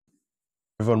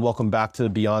Everyone, welcome back to the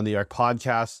Beyond the Arc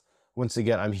podcast. Once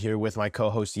again, I'm here with my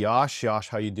co-host Yash. Yash,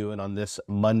 how you doing on this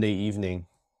Monday evening?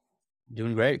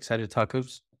 Doing great. Excited to talk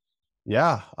hoops.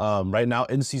 Yeah, right now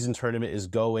in-season tournament is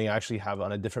going. I actually have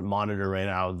on a different monitor right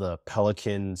now the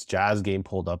Pelicans Jazz game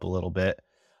pulled up a little bit.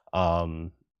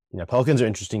 Pelicans are an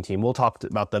interesting team. We'll talk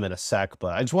about them in a sec,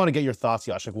 but I just want to get your thoughts,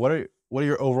 Yash. Like, what are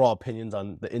your overall opinions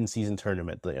on the in-season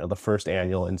tournament? The first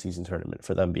annual in-season tournament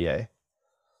for the NBA.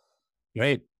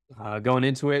 Great. Going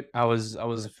into it, I was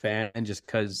a fan just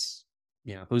because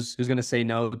who's gonna say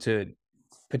no to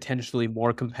potentially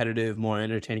more competitive, more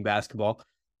entertaining basketball?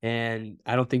 And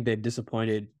I don't think they've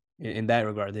disappointed in that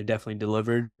regard. They've definitely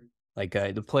delivered.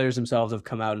 The players themselves have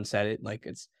come out and said it. Like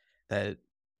it's that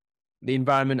the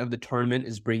environment of the tournament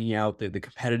is bringing out the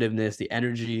competitiveness, the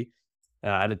energy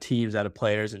out of teams, out of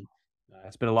players, and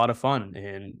it's been a lot of fun.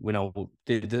 And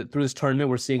through this tournament,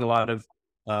 we're seeing a lot of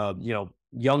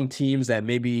young teams that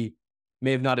may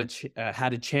have not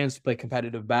had a chance to play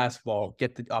competitive basketball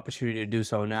get the opportunity to do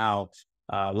so now.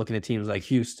 Looking at teams like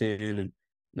Houston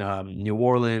and New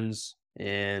Orleans,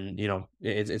 and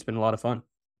it's been a lot of fun.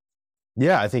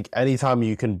 Yeah, I think anytime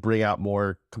you can bring out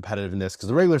more competitiveness, because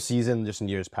the regular season, just in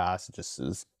years past, it just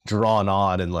is drawn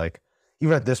on. And like,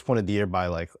 even at this point of the year, by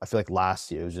like, I feel like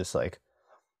last year, it was just like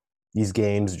these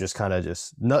games are just kind of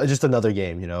just, no, just another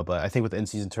game. But I think with the in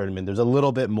season tournament, there's a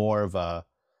little bit more of a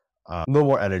little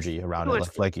more energy around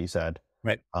it, like you said,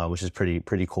 Right. which is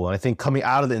pretty cool. And I think coming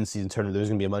out of the in season tournament, there's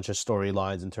going to be a bunch of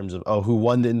storylines in terms of, oh, who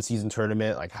won the in season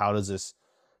tournament? Like, how does this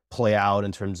play out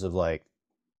in terms of like,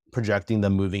 projecting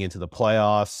them moving into the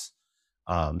playoffs.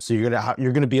 So you're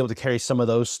gonna be able to carry some of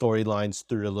those storylines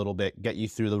through a little bit, get you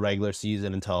through the regular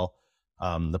season until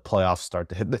the playoffs start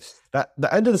to hit. The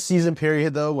end of the season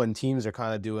period, though, when teams are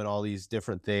kind of doing all these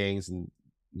different things, and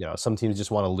some teams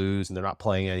just want to lose and they're not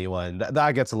playing anyone.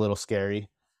 That gets a little scary.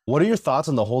 What are your thoughts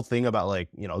on the whole thing about like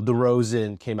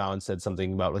DeRozan came out and said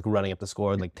something about like running up the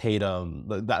score and like Tatum,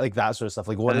 that sort of stuff?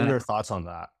 Like, what are your thoughts on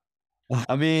that?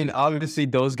 I mean, obviously,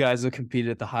 those guys have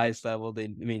competed at the highest level. They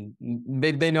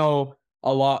know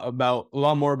a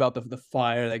lot more about the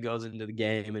fire that goes into the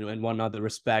game and whatnot, the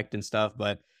respect and stuff.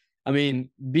 But I mean,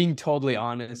 being totally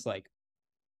honest, like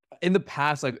in the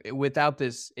past, like without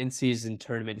this in season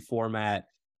tournament format,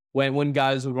 when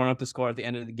guys would run up the score at the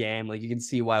end of the game, like you can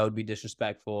see why it would be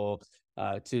disrespectful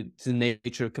to the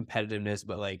nature of competitiveness.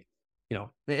 But like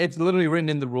it's literally written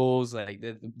in the rules. Like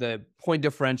the point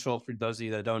differential, for those of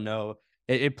you that don't know,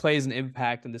 it plays an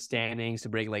impact in the standings to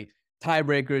break like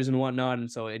tiebreakers and whatnot,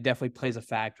 and so it definitely plays a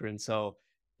factor. And so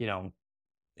you know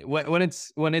when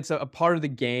it's a part of the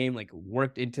game, like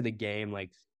worked into the game,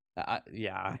 like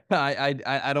yeah,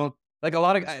 I don't like a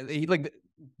lot of like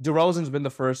DeRozan's been the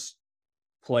first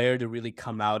player to really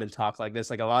come out and talk like this.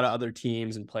 Like a lot of other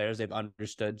teams and players, they've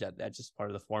understood that that's just part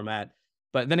of the format.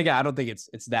 But then again, I don't think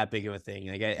it's that big of a thing.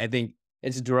 Like I think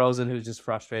it's DeRozan who's just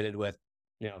frustrated with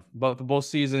both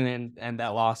season and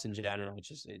that loss in general,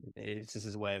 which is it's just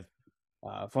his way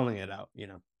of funneling it out.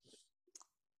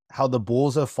 How the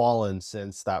Bulls have fallen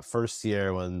since that first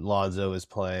year when Lonzo was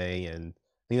playing, and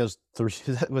I think it was three.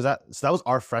 Was that so? That was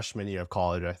our freshman year of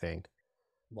college, I think.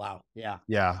 Wow. Yeah.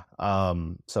 Yeah.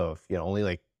 So only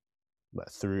like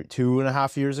through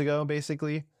 2.5 years ago,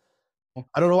 basically.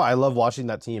 I don't know why I love watching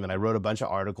that team, and I wrote a bunch of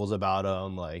articles about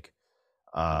them. Like,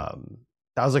 that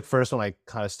was like first when I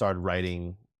kind of started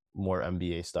writing more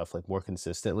NBA stuff, like more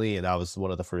consistently, and that was one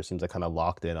of the first teams I kind of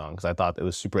locked in on because I thought it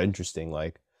was super interesting.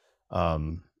 Like,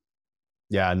 um,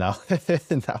 yeah, now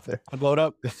now I blowed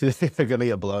up. they're gonna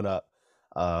get blown up.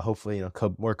 Hopefully,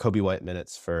 more Kobe White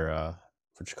minutes for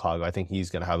Chicago. I think he's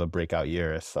gonna have a breakout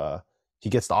year if he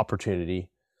gets the opportunity.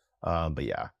 But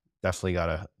yeah,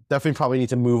 definitely probably need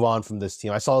to move on from this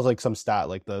team. I saw like some stat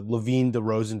like the Levine,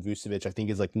 DeRozan, Vucevic. I think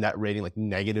is like net rating like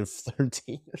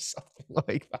 -13 or something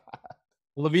like that.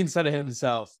 Levine said it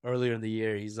himself earlier in the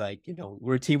year. He's like,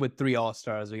 we're a team with three all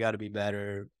stars. We got to be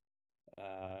better.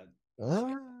 Uh,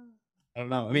 Uh, I don't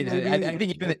know. I mean, I maybe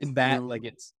think even in that, like,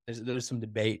 there's some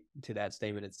debate to that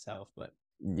statement itself. But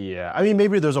yeah. I mean,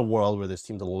 maybe there's a world where this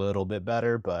team's a little bit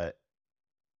better, but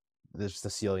the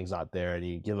ceiling's not there. And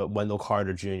you give it Wendell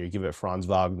Carter Jr., give it Franz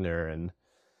Wagner, and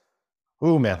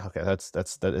oh man, okay,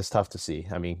 that is tough to see.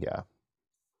 I mean, yeah.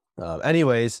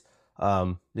 Anyways,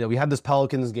 we had this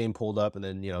Pelicans game pulled up, and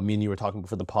then me and you were talking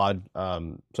before the pod.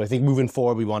 So I think moving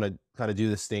forward, we want to kind of do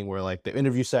this thing where like the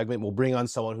interview segment, we'll bring on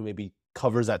someone who maybe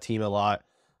covers that team a lot,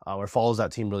 or follows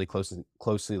that team really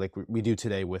closely, like we do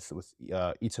today with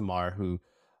Itamar, who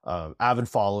avid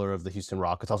follower of the Houston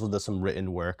Rockets, also does some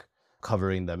written work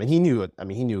covering them, and he knew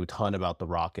a ton about the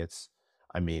Rockets.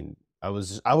 I mean, I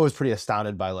was pretty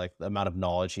astounded by like the amount of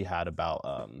knowledge he had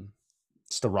about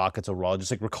just the Rockets overall, just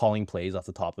like recalling plays off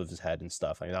the top of his head and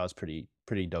stuff. I mean, that was pretty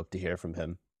dope to hear from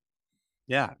him.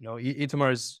 Yeah, no,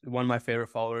 Itamar is one of my favorite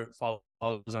followers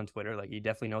on Twitter. Like he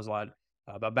definitely knows a lot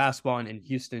about basketball and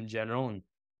Houston in general, and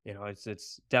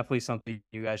it's definitely something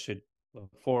you guys should look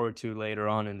forward to later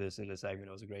on in this segment.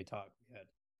 It was a great talk we had.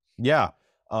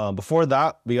 Yeah. Before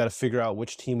that, we got to figure out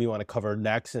which team we want to cover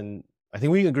next, and I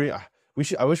think we agree. We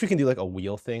should. I wish we can do like a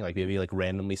wheel thing, like maybe like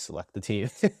randomly select the team.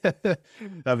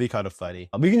 That'd be kind of funny.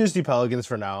 We can just do Pelicans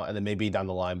for now, and then maybe down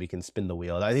the line we can spin the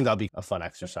wheel. I think that'd be a fun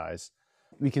exercise.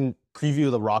 We can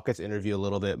preview the Rockets interview a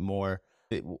little bit more.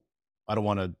 I don't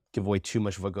want to give away too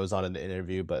much of what goes on in the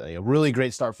interview, but a really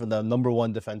great start for them.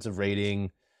 #1 defensive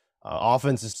rating.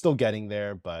 Offense is still getting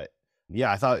there, but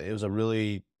yeah, I thought it was a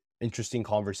really interesting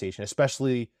conversation,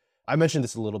 especially I mentioned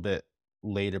this a little bit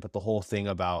later, but the whole thing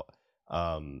about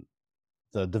um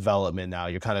the development now.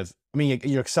 You're kind of, I mean,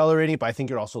 you're accelerating, but I think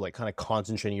you're also like kind of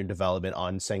concentrating your development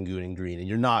on Sengun and Green. And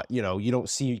you're not, you don't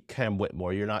see Cam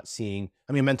Whitmore. You're not seeing,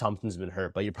 I mean, Ben Thompson's been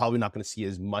hurt, but you're probably not going to see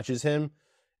as much as him,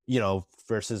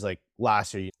 versus like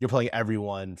last year. You're playing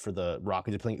everyone for the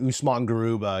Rockets. You're playing Usman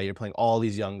Garuba. You're playing all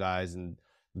these young guys, and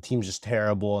the team's just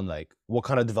terrible. And like, what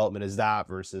kind of development is that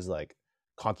versus like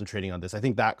concentrating on this? I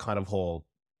think that kind of whole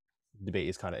debate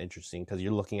is kind of interesting because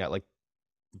you're looking at like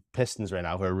Pistons right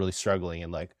now who are really struggling,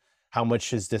 and like how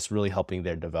much is this really helping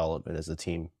their development as a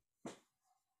team?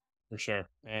 For sure.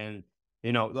 And,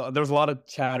 there's a lot of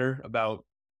chatter about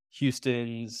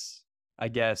Houston's, I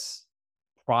guess,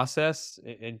 process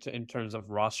in terms of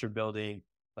roster building.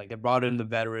 Like they brought in the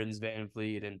veterans, Van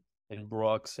Vliet and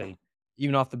Brooks, and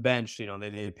even off the bench,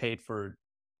 they paid for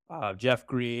Jeff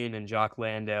Green and Jock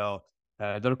Landale.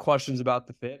 There are questions about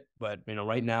the fit, but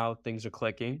right now things are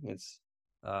clicking. It's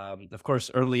of course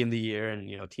early in the year,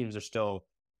 and teams are still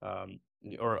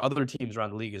or other teams around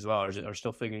the league as well are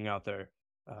still figuring out their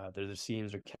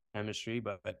seams or chemistry.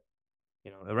 But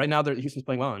right now Houston's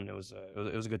playing well, and it was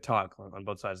a good talk on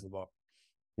both sides of the ball.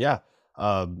 Yeah.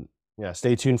 Yeah,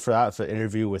 stay tuned for that, for the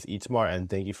interview with Itamar, and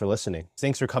thank you for listening.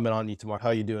 Thanks for coming on, Itamar. How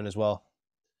are you doing as well?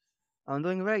 I'm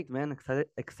doing great, man.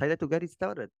 Excited to get it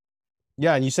started.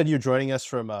 Yeah, and you said you're joining us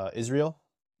from Israel?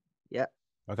 Yeah,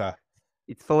 Okay.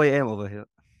 it's 4 a.m. over here.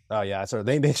 Oh yeah, so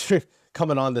thanks for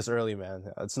coming on this early, man.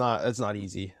 It's not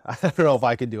easy. I don't know if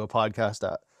I could do a podcast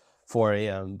at 4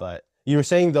 a.m. But you were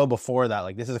saying though before that,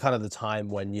 like this is kind of the time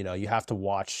when you have to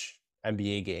watch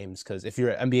NBA games, because if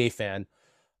you're an NBA fan,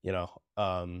 you know,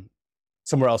 um,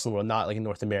 somewhere else in the world, not like in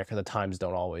North America, the times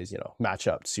don't always match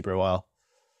up super well.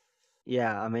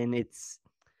 Yeah, I mean, it's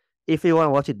if you want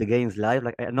to watch it, the games live.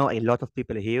 Like I know a lot of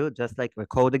people here just like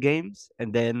record the games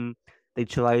and then they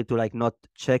try to like not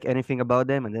check anything about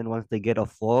them, and then once they get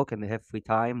off work and they have free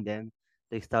time, then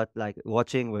they start like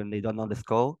watching when they don't know the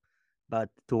score. But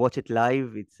to watch it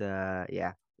live, it's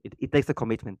yeah, it takes a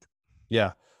commitment.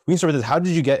 Yeah, we can start with this. How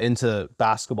did you get into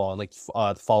basketball and like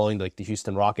following like the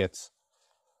Houston Rockets?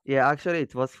 Yeah, actually,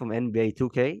 it was from NBA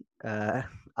 2K.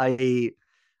 I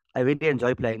I really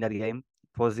enjoy playing that game.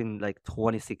 It was in like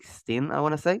 2016, I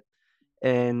want to say.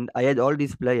 And I had all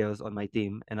these players on my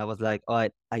team, and I was like, all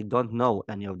right, I don't know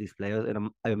any of these players,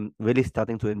 and I'm really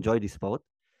starting to enjoy this sport.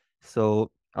 So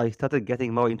I started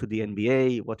getting more into the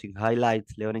NBA, watching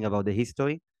highlights, learning about the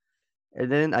history.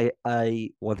 And then I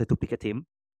wanted to pick a team.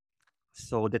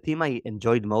 So the team I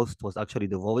enjoyed most was actually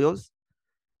the Warriors,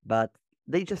 but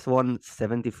they just won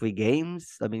 73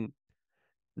 games. I mean,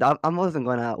 I wasn't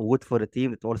gonna root for the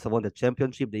team that also won the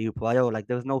championship the year prior. Like,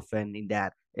 there's no fun in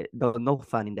that. No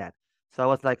fun in that. So I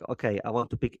was like, okay, I want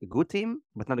to pick a good team,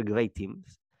 but not a great team.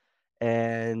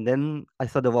 And then I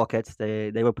saw the Rockets.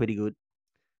 They were pretty good.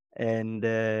 And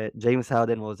James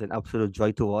Harden was an absolute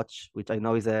joy to watch, which I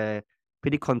know is a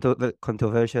pretty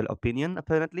controversial opinion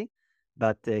apparently.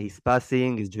 But his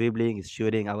passing, his dribbling, his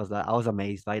shooting, I was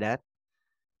amazed by that.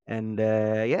 And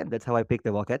yeah, that's how I picked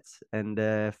the Rockets, and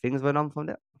things went on from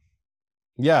there.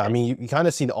 Yeah, I mean, you kind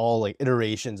of seen all like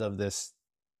iterations of this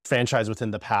franchise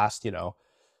within the past,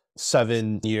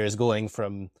 7 years, going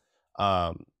from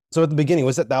so at the beginning,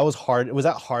 that was hard, was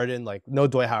that Harden, like no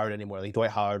Dwight Howard anymore, like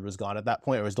Dwight Howard was gone at that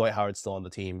point, or was Dwight Howard still on the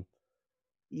team?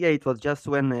 Yeah, it was just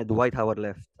when Dwight Howard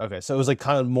left. Okay, so it was like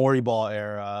kind of Maury Ball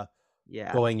era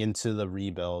Yeah. going into the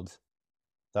rebuild.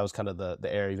 That was kind of the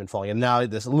era even falling, and now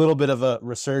there's a little bit of a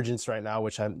resurgence right now,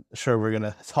 which I'm sure we're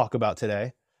gonna talk about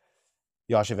today.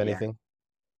 Yosh, have Yeah. anything?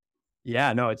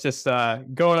 Yeah, no, it's just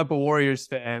growing up a Warriors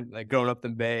fan, like growing up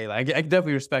in Bay. Like I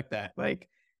definitely respect that. Like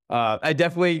I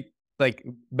definitely like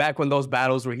back when those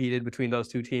battles were heated between those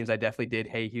two teams, I definitely did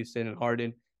hate Houston and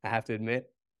Harden, I have to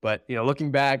admit. But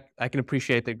looking back, I can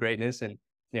appreciate the greatness, and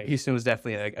Houston was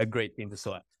definitely a great team to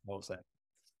select. Well said.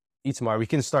 Itamar, we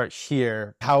can start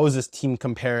here. How is this team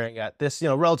comparing at this,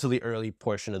 relatively early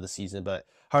portion of the season, but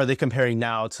how are they comparing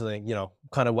now to,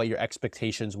 kind of what your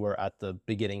expectations were at the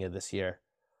beginning of this year?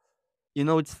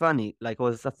 It's funny. Like, it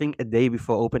was, I think, a day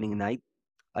before opening night.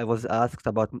 I was asked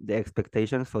about the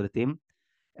expectations for the team,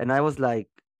 and I was like,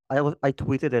 I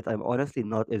tweeted that I'm honestly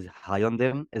not as high on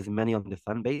them as many on the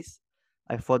fan base.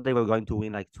 I thought they were going to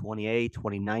win like 28,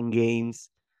 29 games,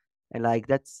 and like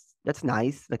that's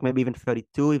nice. Like maybe even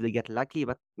 32 if they get lucky,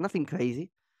 but nothing crazy.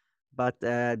 But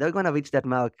they're gonna reach that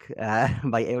mark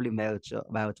by early March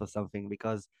or something,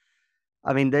 because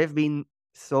I mean they've been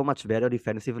so much better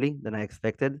defensively than I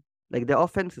expected. Like the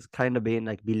offense has kind of been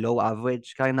like below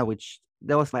average, kind of, which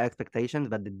that was my expectations.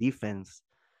 But the defense,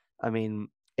 I mean,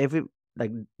 every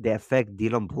like the effect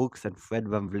Dylan Brooks and Fred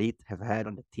VanVleet have had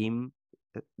on the team,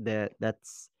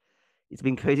 that's it's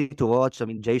been crazy to watch. I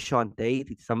mean, Jay Sean Tate,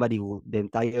 it's somebody who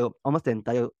almost the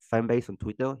entire fan base on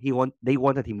Twitter, they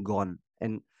wanted him gone.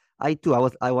 And I too,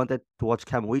 I wanted to watch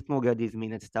Cam Whitmore get these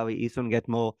minutes, Tari Eason get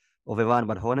more of a run.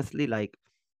 But honestly, like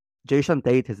Jay Sean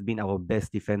Tate has been our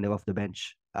best defender off the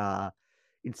bench.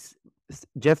 It's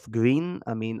Jeff Green.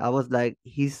 I mean, I was like,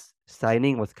 his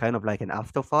signing was kind of like an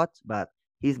afterthought, but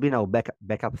he's been our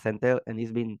backup center, and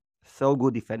he's been so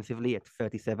good defensively at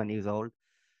 37 years old.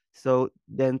 So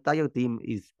the entire team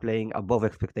is playing above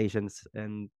expectations,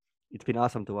 and it's been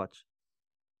awesome to watch.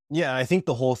 Yeah, I think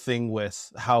the whole thing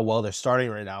with how well they're starting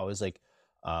right now is like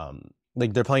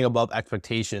they're playing above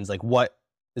expectations. Like what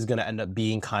is going to end up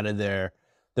being kind of their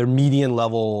median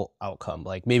level outcome?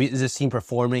 Like maybe is this team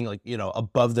performing like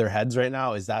above their heads right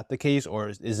now? Is that the case, or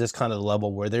is this kind of the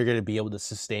level where they're going to be able to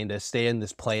stay in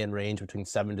this play-in range between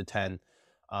 7 to 10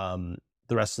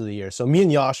 the rest of the year? So me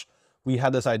and Yash, we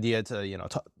had this idea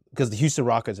to because the Houston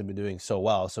Rockets have been doing so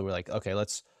well, so we're like, okay,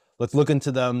 let's look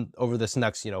into them over this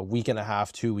next, week and a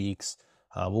half, 2 weeks.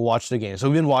 We'll watch the games. So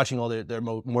we've been watching all their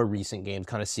more recent games,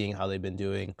 kind of seeing how they've been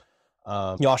doing.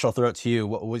 Josh, I'll throw it to you.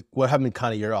 What have been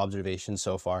kind of your observations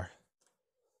so far?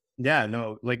 Yeah,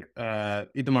 no, like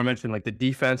Itamar mentioned, like the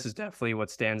defense is definitely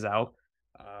what stands out.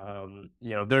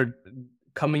 They're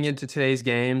coming into today's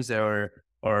games, or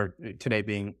today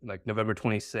being like November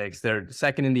 26th, they're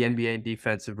second in the NBA in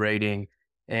defensive rating,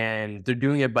 and they're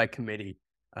doing it by committee.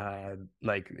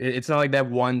 It's not like that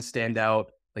one standout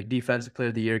like defensive player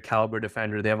of the year caliber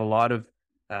defender. They have a lot of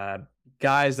uh,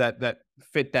 guys that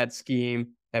fit that scheme,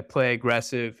 that play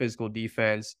aggressive physical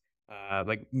defense.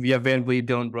 Like we have VanVleet,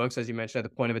 Dylan Brooks, as you mentioned, at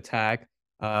the point of attack.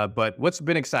 But what's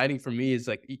been exciting for me is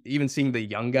like even seeing the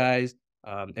young guys,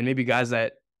 and maybe guys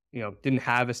that didn't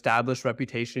have established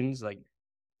reputations, like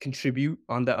contribute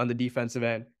on the defensive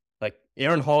end. Like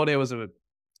Aaron Holiday was a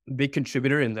big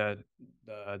contributor in the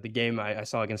game I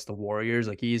saw against the Warriors.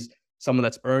 Like he's someone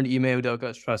that's earned Ime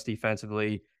Udoka's trust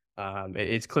defensively.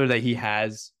 It's clear that he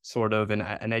has sort of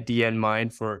an idea in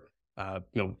mind for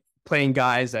playing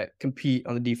guys that compete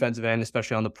on the defensive end,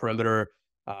 especially on the perimeter.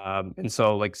 And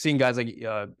so like seeing guys like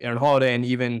Aaron Holiday and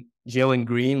even Jalen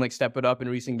Green like step it up in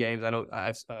recent games. I know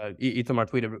Itamar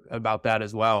tweeted about that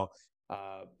as well.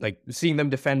 Like seeing them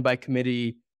defend by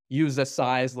committee, use the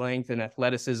size, length, and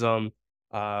athleticism,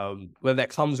 whether that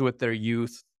comes with their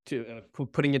youth, to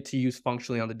putting it to use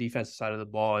functionally on the defensive side of the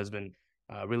ball has been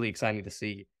really exciting to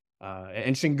see.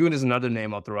 And Şengün is another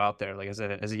name I'll throw out there. Like as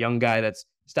a young guy that's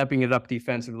stepping it up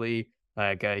defensively.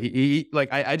 Like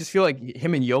I just feel like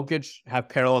him and Jokic have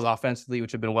parallels offensively,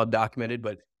 which have been well documented,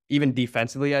 but even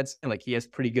defensively, I'd say like he has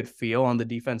pretty good feel on the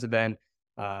defensive end.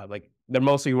 Like they're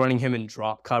mostly running him in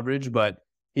drop coverage, but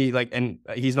he's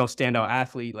no standout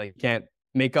athlete. Like can't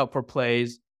make up for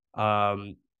plays.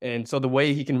 And so the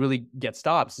way he can really get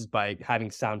stops is by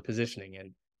having sound positioning.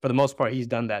 And for the most part, he's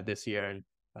done that this year. And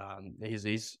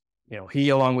he's he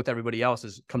along with everybody else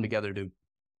has come together to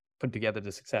put together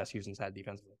the success Houston's had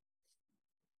defensively.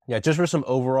 Yeah, just for some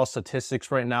overall statistics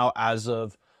right now, as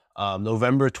of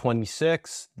November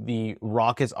 26th, the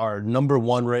Rockets are number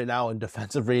 1 right now in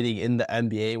defensive rating in the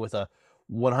NBA with a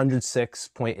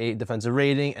 106.8 defensive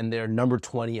rating, and they're number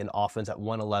 20 in offense at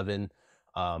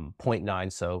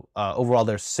 111.9. So overall,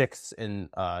 they're 6th in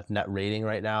net rating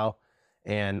right now.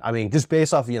 And I mean, just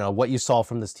based off, what you saw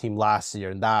from this team last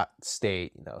year in that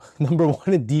state, number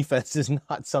 1 in defense is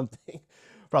not something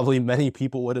probably many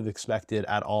people would have expected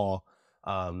at all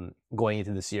going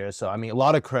into this year. So, I mean, a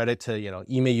lot of credit to, Ime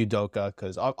Udoka,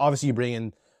 because obviously you bring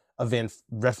in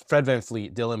Fred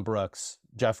VanVleet, Dylan Brooks,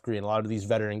 Jeff Green, a lot of these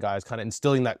veteran guys kind of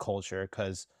instilling that culture,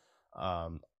 because,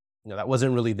 that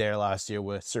wasn't really there last year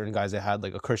with certain guys that had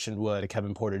like a Christian Wood, a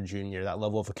Kevin Porter Jr., that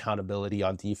level of accountability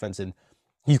on defense. And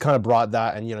he's kind of brought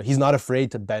that, and he's not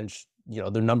afraid to bench the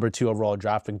number 2 overall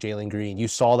draft pick Jalen Green. You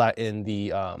saw that in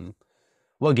the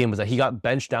what game was that? He got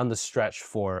benched down the stretch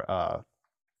for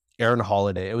Aaron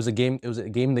Holiday. It was a game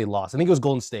they lost. I think it was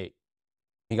Golden State.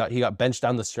 He got benched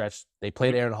down the stretch. They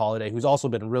played Aaron Holiday, who's also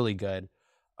been really good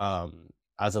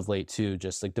as of late too.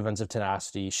 Just like defensive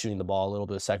tenacity, shooting the ball, a little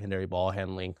bit of secondary ball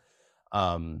handling.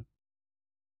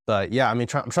 But yeah, I mean,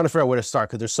 I'm trying to figure out where to start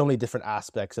because there's so many different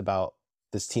aspects about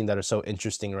this team that are so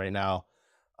interesting right now.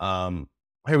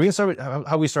 Here, we can start with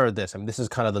how we started this. I mean, this is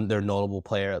kind of their notable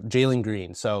player, Jalen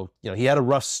Green. So, he had a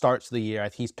rough start to the year.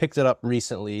 He's picked it up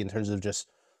recently in terms of just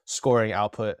scoring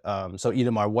output. So,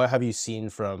 Itamar, what have you seen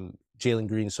from Jalen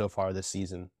Green so far this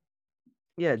season?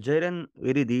 Yeah, Jalen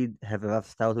really did have a rough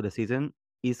start to the season.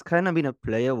 He's kind of been a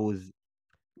player who's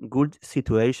good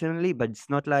situationally, but it's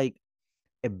not like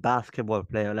a basketball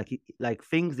player. Like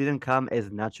things didn't come as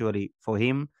naturally for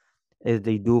him as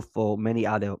they do for many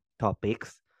other top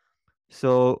picks.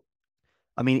 So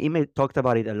I mean, Ime talked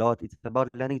about it a lot. It's about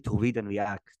learning to read and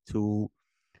react, to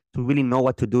really know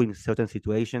what to do in certain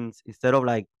situations instead of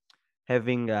like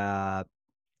having to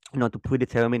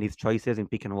predetermine his choices in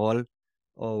pick and roll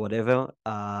or whatever.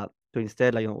 To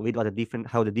instead like read what the different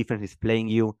how the defense is playing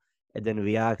you and then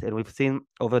react. And we've seen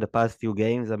over the past few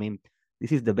games. I mean,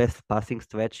 this is the best passing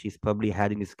stretch he's probably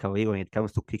had in his career when it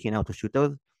comes to kicking out to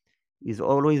shooters. He's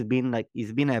been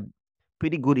a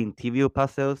pretty good interior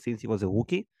passer since he was a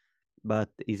rookie, but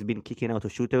he's been kicking out to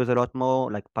shooters a lot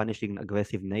more, like punishing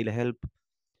aggressive nail help.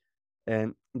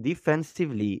 And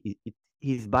defensively,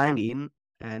 he's buying in,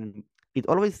 and it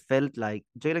always felt like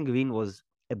Jalen Green was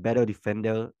a better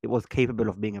defender. It was capable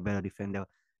of being a better defender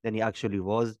than he actually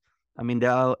was. I mean,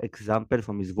 there are examples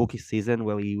from his rookie season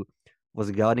where he was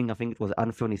guarding, I think it was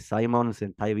Anthony Simons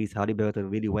and Tyrese Halliburton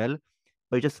really well,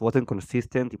 but he just wasn't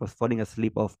consistent. He was falling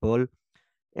asleep off ball,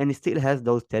 and he still has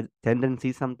those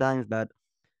tendencies sometimes, but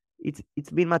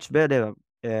it's been much better.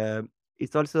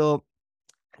 It's also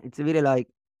it's really like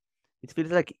it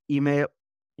feels like Ime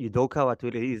Udoka, what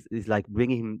really is like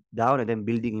bringing him down and then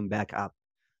building him back up.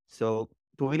 So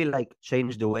to really like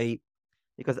change the way,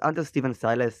 because under Steven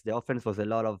Silas, the offense was a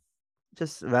lot of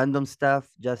just random stuff,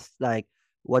 just like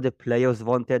what the players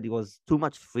wanted. It was too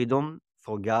much freedom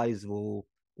for guys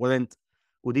weren't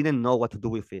who didn't know what to do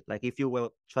with it. Like if you were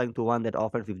trying to run that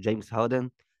offense with James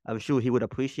Harden, I'm sure he would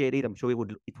appreciate it. I'm sure it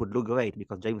would look great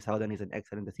because James Harden is an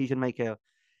excellent decision maker,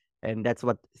 and that's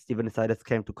what Steven Silas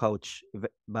came to coach.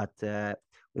 But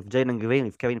with Jalen Green,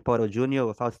 with Kevin Porter Jr.,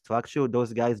 without structure,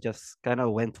 those guys just kind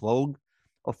of went rogue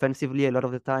offensively a lot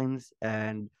of the times.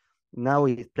 And now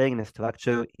he's playing in a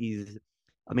structure.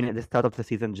 I mean, at the start of the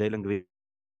season, Jalen Green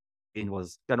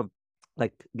was kind of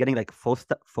like getting like four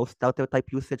starter type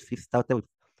usage, fifth starter with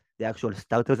the actual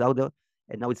starters out there.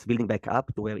 And now it's building back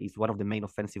up to where he's one of the main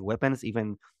offensive weapons,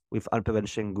 even with Alperen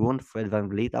Şengün, Fred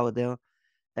VanVleet out there.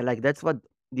 And like that's what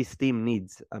this team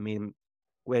needs. I mean,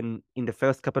 when in the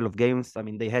first couple of games, I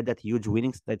mean, they had that huge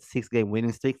that 6 game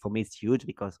winning streak. For me, it's huge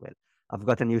because, well, I've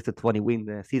gotten used to 20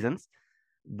 win seasons,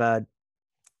 but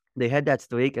they had that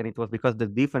streak, and it was because the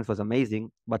defense was amazing.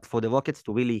 But for the Rockets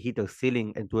to really hit their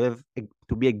ceiling and to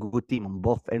be a good team on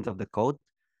both ends of the court,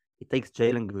 it takes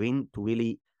Jalen Green to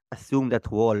really assume that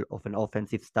role of an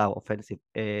offensive star, offensive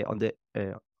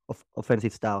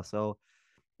star. So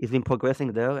he's been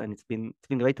progressing there, and it's been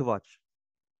great to watch.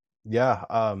 Yeah.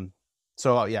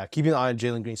 So yeah, keeping an eye on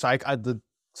Jalen Green. So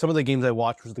some of the games I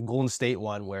watched was the Golden State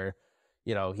one where,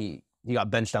 he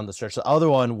got benched down the stretch. The other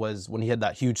one was when he had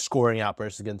that huge scoring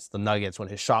outburst against the Nuggets when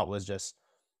his shot was it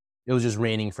was just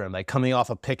raining for him, like coming off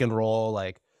a pick and roll,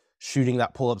 like shooting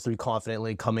that pull up three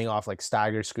confidently, coming off like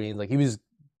stagger screens. Like he was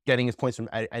getting his points from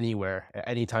anywhere, at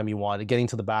any time he wanted, getting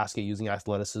to the basket, using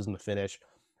athleticism to finish.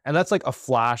 And that's like a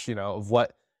flash, of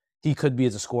what he could be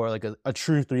as a scorer, like a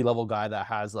true 3-level guy that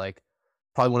has like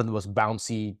probably one of the most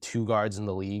bouncy 2 guards in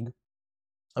the league.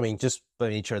 I mean, just by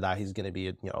nature of that, he's going to be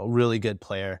a really good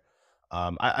player.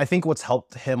 I think what's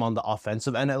helped him on the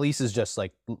offensive end, at least, is just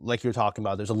like you're talking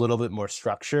about. There's a little bit more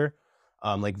structure.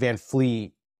 Like Van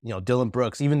Fleet, Dylan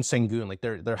Brooks, even Sengun, like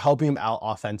they're helping him out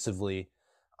offensively,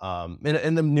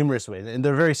 in the numerous ways, and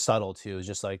they're very subtle too. It's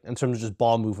just like in terms of just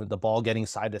ball movement, the ball getting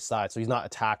side to side, so he's not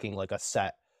attacking like a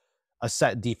set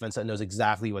defense that knows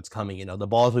exactly what's coming. The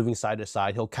ball is moving side to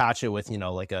side. He'll catch it with,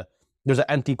 there's an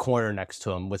empty corner next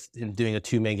to him with him doing a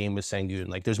 2-man game with Sengun.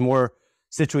 Like there's more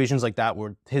situations like that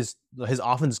where his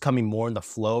offense is coming more in the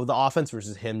flow of the offense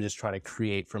versus him just trying to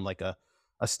create from like a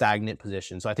stagnant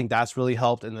position. So I think that's really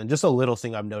helped. And then just a little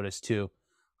thing I've noticed too,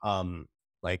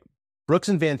 like Brooks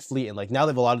and Van Fleet, and like now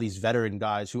they have a lot of these veteran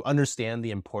guys who understand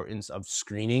the importance of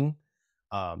screening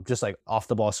just like off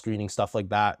the ball screening, stuff like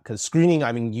that. Because screening,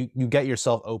 I mean, you get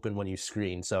yourself open when you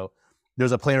screen. So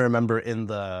there's a play I remember in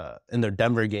their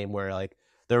Denver game where like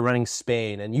they're running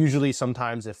Spain, and usually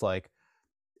sometimes if like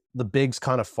the big's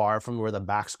kind of far from where the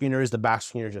back screener is, the back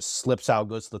screener just slips out,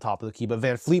 goes to the top of the key. But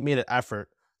Van Fleet made an effort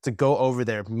to go over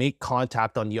there, make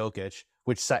contact on Jokic,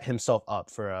 which set himself up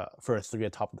for a three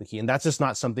at top of the key. And that's just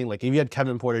not something like if you had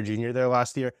Kevin Porter Jr. there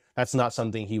last year, that's not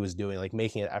something he was doing, like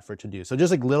making an effort to do. So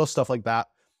just like little stuff like that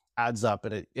adds up,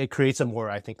 and it creates a more,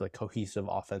 I think, like cohesive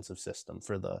offensive system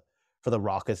for the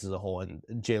Rockets as a whole. And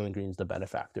Jalen Green's the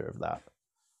benefactor of that.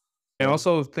 I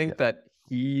also think that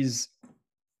he's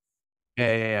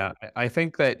I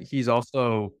think that he's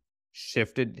also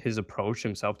shifted his approach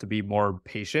himself to be more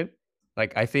patient.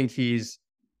 Like I think he's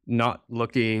not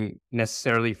looking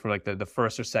necessarily for like the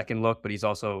first or second look, but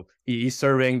he's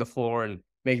surveying the floor and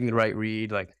making the right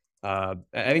read. Like I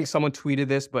think someone tweeted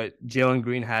this, but Jalen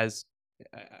Green has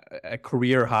a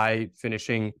career high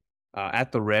finishing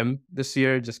at the rim this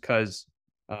year, just because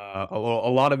a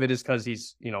lot of it is because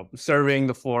he's surveying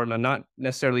the floor and not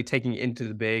necessarily taking it into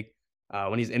the big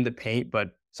when he's in the paint,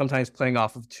 but sometimes playing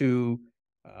off of two,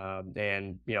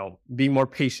 and being more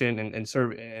patient and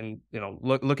serve and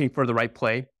looking for the right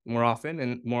play more often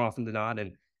than not.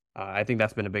 And I think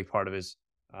that's been a big part of his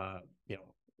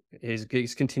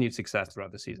his continued success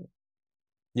throughout the season.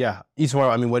 Yeah,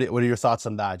 Itamar, I mean, what are your thoughts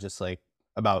on that? Just like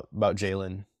about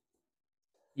Jalen.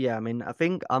 Yeah, I mean, I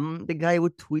think I'm the guy who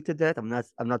tweeted that.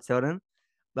 I'm not certain,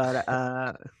 but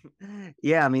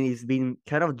yeah, I mean, he's been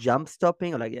kind of jump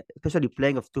stopping, or like especially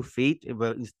playing off 2 feet,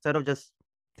 where instead of just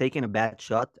taking a bad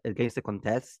shot against a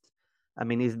contest, I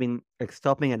mean, he's been like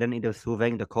stopping and then either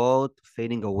surveying the court,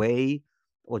 fading away,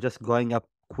 or just going up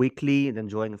quickly and then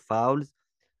drawing fouls.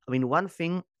 I mean, one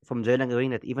thing from Jalen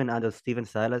Green that even under Steven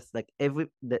Silas, like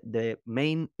the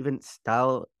main even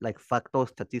star like factor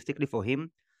statistically for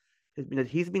him has been that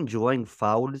he's been drawing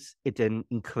fouls at an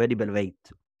incredible rate.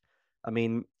 I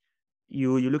mean,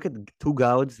 you look at two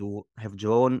guards who have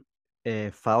drawn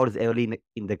fouls early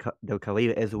in their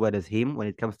career as well as him when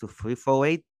it comes to free throw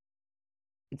rate.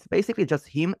 It's basically just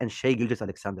him and Shea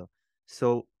Gilgeous-Alexander.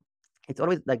 So it's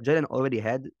always like Jalen already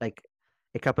had like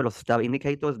a couple of star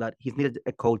indicators that he's needed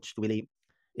a coach to really,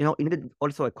 he needed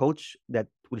also a coach that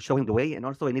will show him the way, and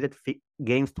also he needed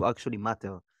games to actually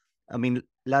matter. I mean,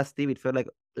 last year it felt like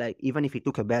even if he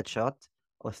took a bad shot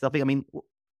or something, I mean,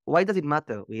 why does it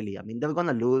matter really? I mean, they're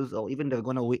gonna lose, or even they're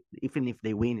gonna win. Even if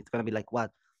they win, it's gonna be like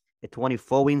what, a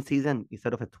 24 win season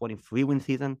instead of a 23 win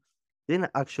season. It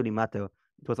didn't actually matter.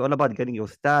 It was all about getting your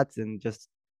stats and just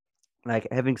like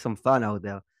having some fun out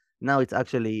there. Now it's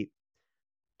actually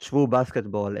true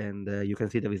basketball, and you can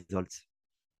see the results.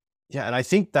 Yeah, and I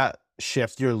think that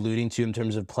shift you're alluding to in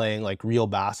terms of playing like real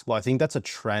basketball, I think that's a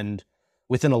trend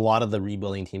within a lot of the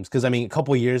rebuilding teams. Because I mean, a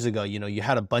couple of years ago, you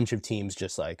had a bunch of teams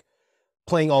just like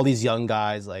playing all these young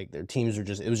guys, like their teams were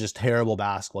it was just terrible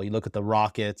basketball. You look at the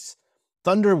Rockets,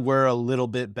 Thunder were a little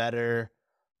bit better,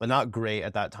 but not great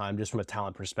at that time, just from a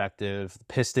talent perspective. The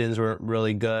Pistons were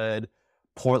really good.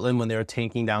 Portland, when they were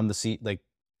tanking down the seat, like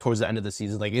towards the end of the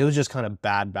season, like it was just kind of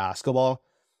bad basketball.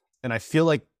 And I feel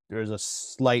like there's a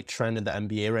slight trend in the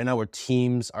NBA right now where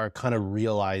teams are kind of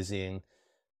realizing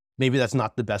maybe that's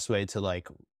not the best way to like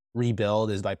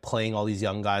rebuild, is by playing all these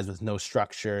young guys with no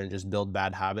structure and just build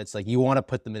bad habits. Like you want to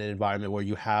put them in an environment where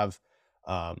you have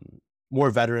um, more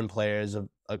veteran players,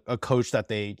 a coach that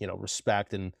they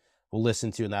respect and will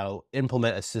listen to, and that'll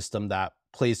implement a system that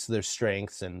plays to their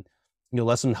strengths, and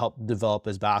let them help develop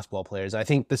as basketball players. I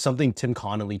think that's something Tim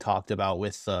Connolly talked about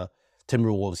with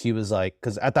Timberwolves. He was like,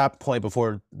 because at that point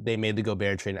before they made the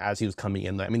Gobert trade, as he was coming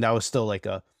in, I mean that was still like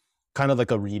a kind of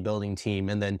like a rebuilding team,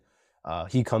 and then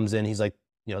he comes in. He's like,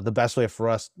 the best way for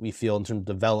us, we feel, in terms of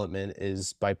development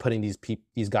is by putting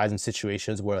these guys in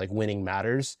situations where like winning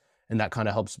matters, and that kind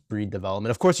of helps breed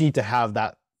development. Of course, you need to have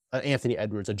that Anthony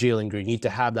Edwards, a Jalen Green. You need to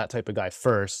have that type of guy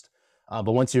first.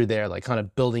 But once you're there, like kind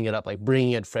of building it up, like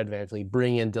bringing in Fred VanVleet,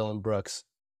 bringing in Dylan Brooks,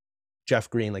 Jeff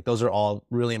Green, like those are all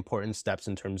really important steps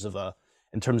in terms of a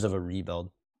rebuild.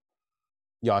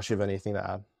 Josh, you have anything to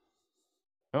add?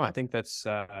 No, I think that's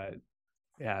yeah.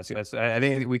 I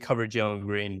think we covered Jalen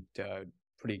Green to a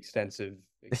pretty extensive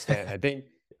extent. I think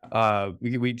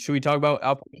we should we talk about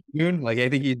Al Moon? Like I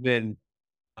think he's been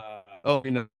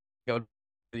the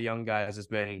young guys has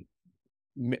been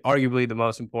arguably the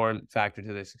most important factor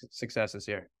to the success this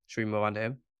year. Should we move on to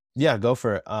him? Yeah, go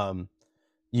for it.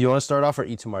 You want to start off, or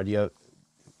Itamar?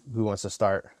 Who wants to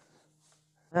start?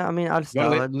 I mean, I'll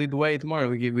start. Lead the way tomorrow.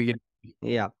 We get.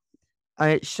 Yeah,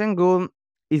 Şengün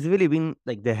is really been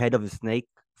like the head of the snake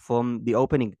from the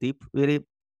opening tip, really,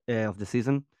 of the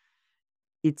season.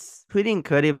 it's pretty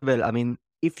incredible. I mean,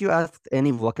 if you asked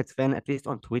any Rockets fan, at least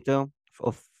on Twitter,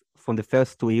 of from the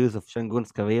first 2 years of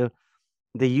Şengün's career,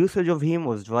 the usage of him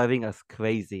was driving us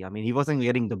crazy. I mean, he wasn't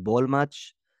getting the ball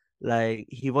much. Like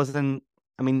he wasn't.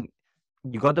 I mean,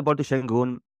 you got the ball to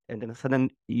Şengün, and then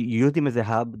suddenly you used him as a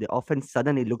hub. The offense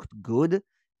suddenly looked good,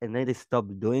 and then they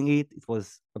stopped doing it. It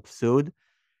was absurd.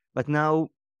 But now,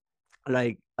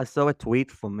 like I saw a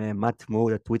tweet from Matt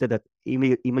Moore that tweeted that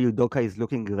Ime Udoka is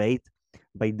looking great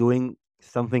by doing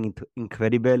something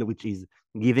incredible, which is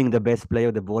giving the best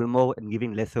player the ball more and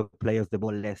giving lesser players the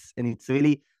ball less. And it's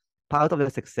really part of the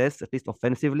success, at least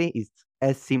offensively, is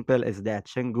as simple as that.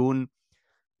 Şengün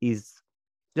is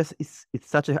just it's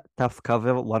such a tough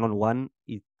cover one-on-one.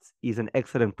 He's an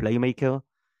excellent playmaker,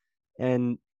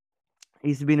 and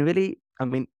he's been really, I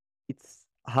mean, it's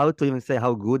hard to even say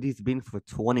how good he's been for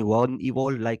 21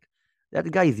 Evolve. Like, that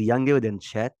guy is younger than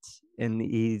Chet, and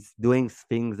he's doing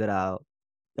things that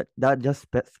just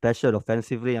special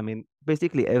offensively. I mean,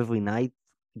 basically every night,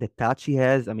 the touch he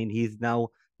has, I mean, he's now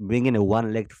bringing a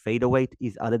one-legged fadeaway.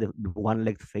 He's added a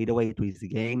one-legged fadeaway to his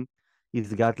game.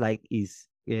 He's got, like, he's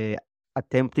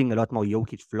attempting a lot more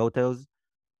Jokic floaters,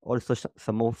 also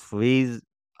some more threes.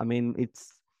 I mean,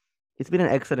 it's been an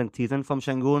excellent season from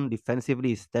Şengün. Defensively,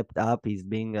 he stepped up. He's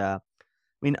being, I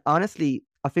mean, honestly,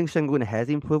 I think Şengün has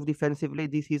improved defensively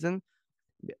this season,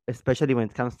 especially when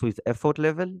it comes to his effort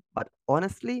level. But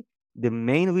honestly, the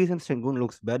main reason Şengün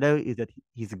looks better is that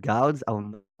his guards are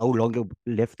no longer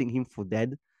leaving him for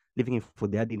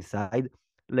dead inside.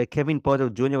 Like Kevin Porter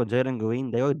Jr. or Jalen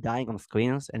Green, they were dying on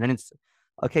screens, and then it's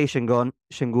okay.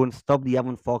 Şengün, stop the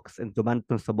Avon Fox and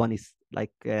Domantas Sabonis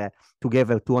like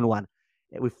together 2-on-1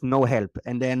 with no help,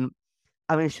 and then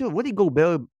I mean, sure, Woody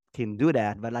Gobert can do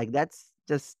that, but like that's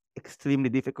just extremely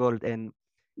difficult, and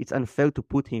it's unfair to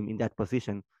put him in that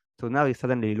position. So now he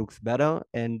suddenly looks better,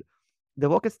 and the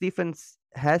Rockets defense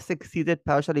has succeeded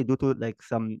partially due to like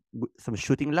some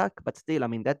shooting luck, but still, I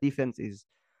mean, that defense is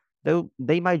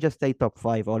they might just stay top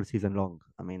five all season long.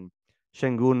 I mean,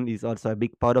 Şengün is also a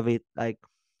big part of it. Like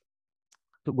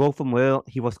to go from where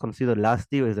he was considered last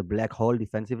year as a black hole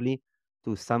defensively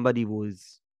to somebody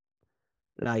who's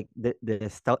like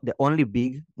the only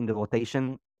big in the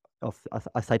rotation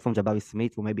aside from Jabari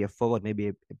Smith, who may be a forward, maybe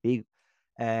a big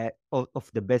of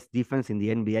the best defense in the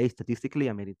NBA statistically.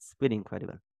 I mean, it's pretty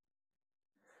incredible.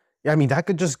 Yeah, I mean that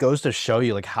could just goes to show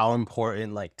you like how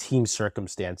important like team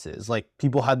circumstances. Like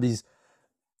people had these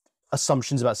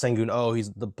assumptions about Sengun. Oh,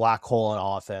 he's the black hole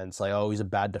on offense. Like, oh, he's a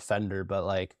bad defender. But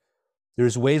like,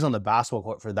 there's ways on the basketball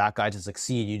court for that guy to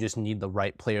succeed. You just need the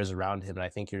right players around him, and I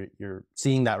think you're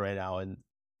seeing that right now. And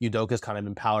Udoka's kind of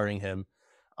empowering him.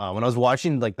 When I was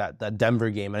watching like that Denver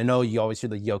game, I know you always hear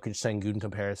the Jokic Sengun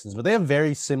comparisons, but they have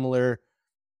very similar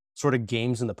sort of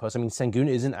games in the post. I mean, Sengun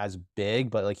isn't as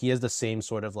big, but like he has the same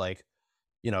sort of like,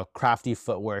 crafty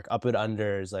footwork, up and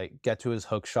unders, like get to his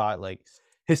hook shot. Like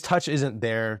his touch isn't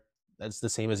there. That's the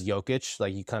same as Jokic.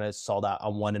 Like you kind of saw that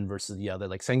on one end versus the other.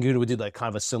 Like Sengun would do like kind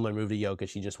of a similar move to Jokic.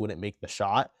 He just wouldn't make the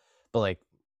shot. But like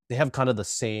they have kind of the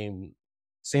same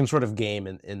sort of game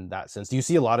in that sense. Do you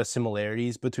see a lot of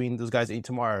similarities between those guys,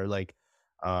 Itamar, or like,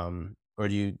 or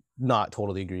do you not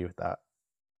totally agree with that?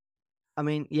 I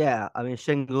mean, yeah. I mean,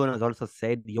 Şengün has also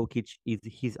said Jokic is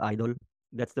his idol.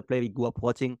 That's the player he grew up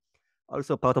watching.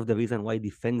 Also, part of the reason why he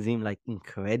defends him like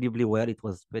incredibly well. It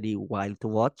was very wild to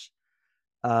watch.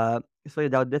 So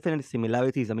there are definitely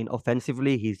similarities. I mean,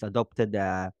 offensively, he's adopted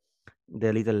the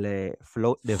little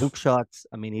float, the hook shots.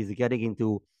 I mean, he's getting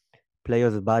into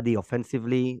players' body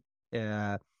offensively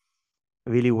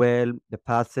really well. The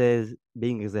passes,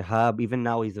 being as a hub. Even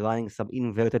now, he's running some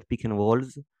inverted pick and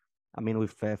rolls. I mean,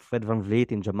 with Fred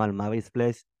VanVleet in Jamal Murray's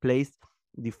place.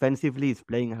 Defensively, he's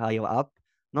playing higher up.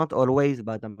 Not always,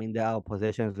 but I mean, there are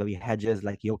possessions where he hedges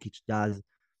like Jokic does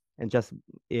and just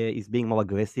is being more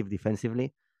aggressive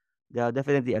defensively. There are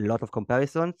definitely a lot of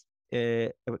comparison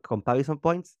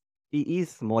points. He is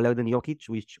smaller than Jokic,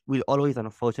 which will always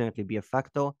unfortunately be a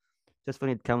factor. Just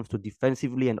when it comes to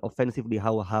defensively and offensively,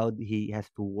 how hard he has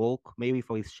to work, maybe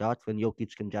for his shots when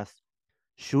Jokic can just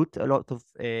shoot a lot of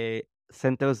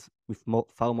centers with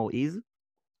far more ease.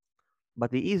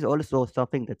 But he is also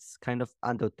something that's kind of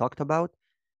under talked about.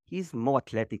 He's more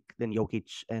athletic than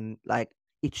Jokic, and like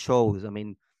it shows. I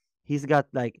mean, he's got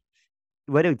like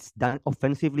whether it's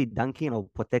offensively dunking or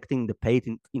protecting the paint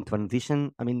in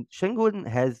transition. I mean, Şengün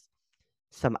has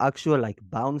some actual like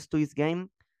bounce to his game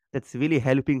that's really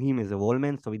helping him as a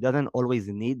rollman. So he doesn't always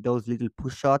need those little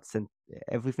push shots and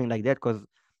everything like that because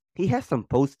he has some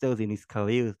posters in his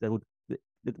career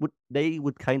they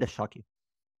would kind of shock you.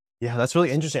 Yeah, that's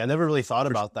really interesting. I never really thought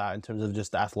about that in terms of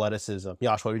just the athleticism.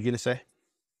 Yash, what were you gonna say?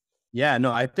 Yeah,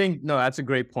 no, I think no, that's a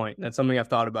great point. That's something I've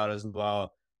thought about as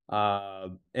well.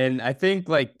 And I think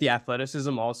like the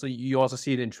athleticism also you also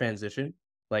see it in transition.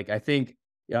 Like I think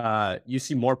you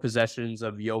see more possessions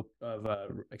of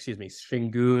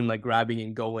Şengün like grabbing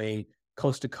and going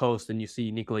coast to coast than you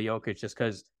see Nikola Jokic just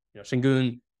because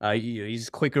Şengün he's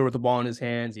quicker with the ball in his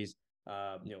hands. He's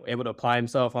able to apply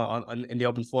himself on in the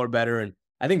open floor better. And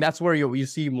I think that's where you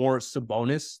see more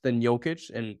Sabonis than Jokic.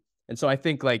 And so I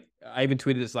think like I even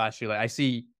tweeted this last year. Like I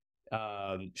see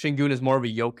Şengün is more of a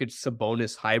Jokic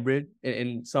Sabonis hybrid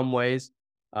in some ways,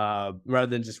 rather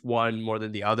than just one more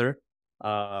than the other.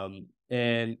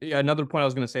 And yeah, another point I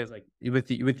was gonna say is like with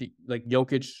the like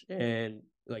Jokic and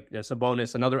like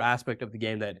Sabonis, another aspect of the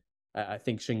game that I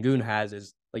think Şengün has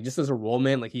is like just as a role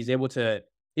man, like he's able to.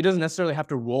 He doesn't necessarily have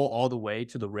to roll all the way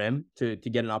to the rim to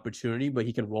get an opportunity, but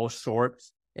he can roll short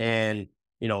and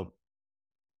you know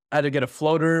either get a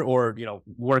floater or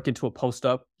work into a post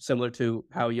up similar to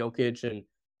how Jokic and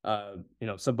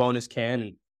Sabonis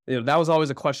can. And that was always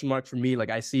a question mark for me. Like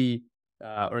I see,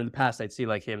 or in the past, I'd see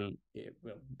like him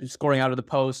scoring out of the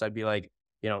post. I'd be like,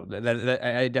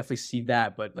 I definitely see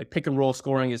that. But like pick and roll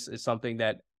scoring is something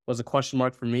that was a question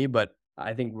mark for me. But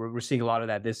I think we're seeing a lot of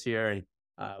that this year, and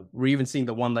we're even seeing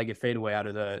the one-legged fadeaway out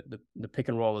of the pick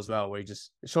and roll as well, where he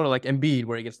just sort of like Embiid,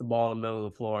 where he gets the ball in the middle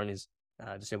of the floor and he's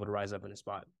just able to rise up in his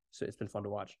spot. So it's been fun to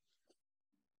watch.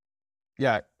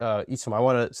 Yeah, Itam, I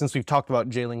want to, since we've talked about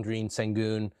Jalen Green,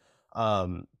 Şengün,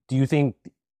 do you think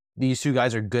these two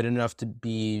guys are good enough to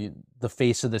be the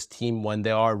face of this team when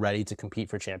they are ready to compete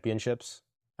for championships?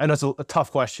 I know it's a tough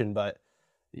question, but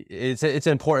it's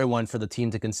an important one for the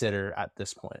team to consider at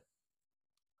this point.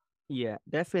 Yeah,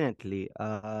 definitely.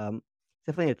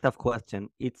 Definitely a tough question.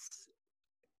 It's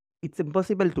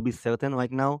impossible to be certain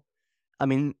right now. I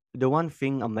mean, the one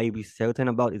thing I may be certain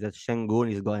about is that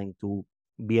Şengün is going to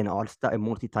be an all-star, a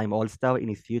multi-time all-star in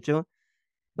his future.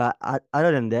 But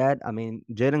other than that, I mean,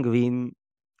 Jalen Green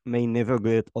may never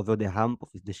get over the hump of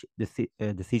his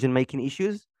decision-making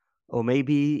issues, or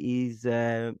maybe he's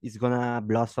gonna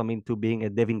blossom into being a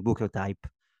Devin Booker type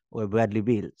or a Bradley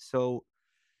Beal. So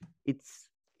it's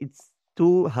it's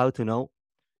too hard to know.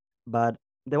 But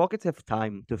the Rockets have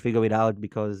time to figure it out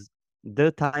because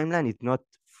their timeline is not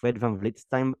Fred Van Vliet's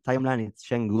timeline, it's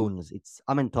Şengün's. It's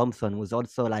Amen Thompson, who's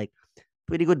also like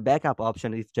pretty good backup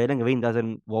option. If Jalen Green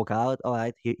doesn't work out, all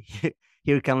right,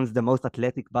 here comes the most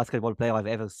athletic basketball player I've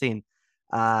ever seen.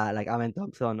 Like Amen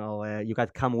Thompson, or you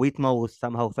got Cam Whitmore, who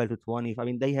somehow fell to 20. I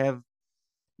mean, they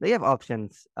have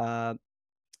options.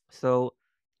 So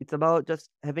it's about just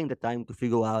having the time to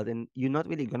figure out, and you're not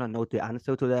really gonna know the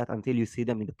answer to that until you see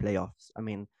them in the playoffs. I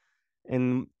mean,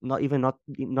 and not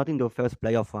in the first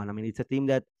playoff run. I mean, it's a team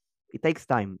that it takes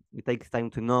time. It takes time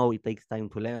to know. It takes time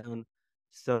to learn.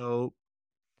 So,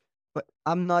 but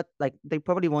I'm not like they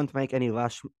probably won't make any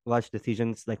rush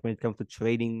decisions like when it comes to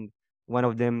trading one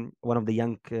of the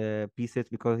young pieces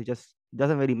because it just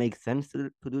doesn't really make sense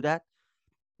to do that.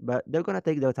 But they're gonna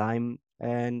take their time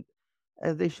and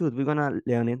as they should. We're gonna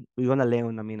learn it. We're gonna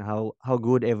learn. I mean, how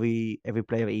good every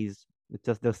player is. It's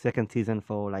just their second season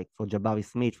for Jabari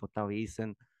Smith, for Tari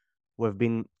Eason, who have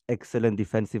been excellent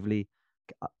defensively.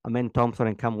 Amen Thompson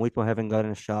and Cam Whitmore haven't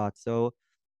gotten a shot, so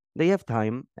they have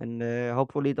time, and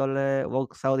hopefully it all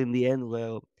works out in the end.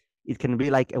 Where it can be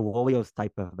like a Warriors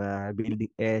type of building,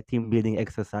 team building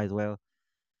exercise where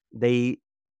they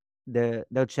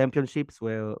their championships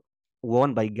were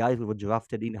won by guys who were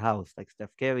drafted in house, like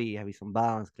Steph Curry, Harrison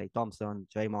Barnes, Clay Thompson,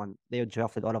 Draymond. They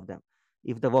drafted all of them.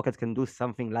 If the Rockets can do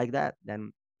something like that, then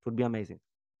it would be amazing.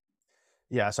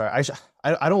 Yeah, sorry.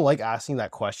 I don't like asking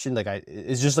that question. Like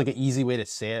it's just like an easy way to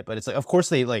say it, but it's like of course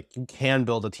they like you can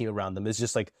build a team around them. It's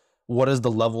just like what is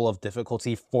the level of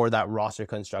difficulty for that roster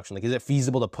construction? Like is it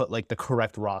feasible to put like the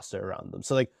correct roster around them?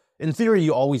 So like in theory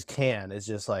you always can. It's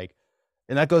just like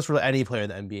and that goes for any player in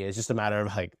the NBA. It's just a matter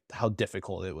of like how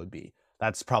difficult it would be.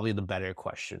 That's probably the better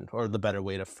question or the better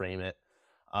way to frame it.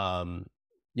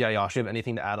 Yeah, Josh, you have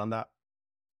anything to add on that?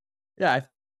 Yeah, I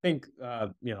think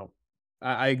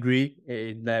I agree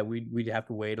that we'd have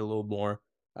to wait a little more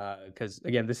because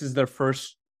again, this is their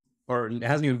first, or it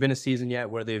hasn't even been a season yet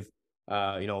where they've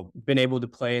been able to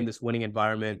play in this winning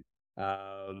environment,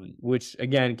 which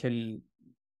again can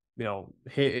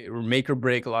hit or make or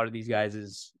break a lot of these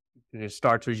guys'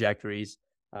 start trajectories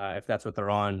if that's what they're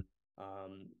on.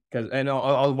 Because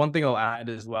one thing I'll add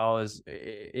as well is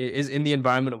in the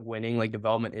environment of winning, like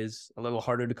development is a little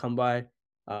harder to come by,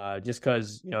 just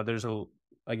because there's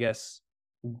I guess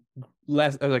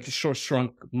less like a short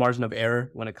shrunk margin of error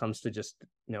when it comes to just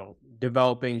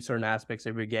developing certain aspects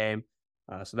of your game.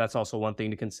 So that's also one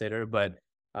thing to consider. But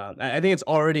I think it's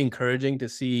already encouraging to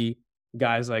see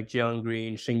guys like Jalen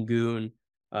Green, Şengün,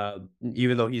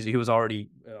 even though he was already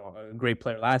a great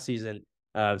player last season,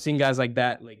 seeing guys like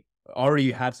that like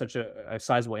already have such a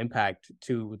sizable impact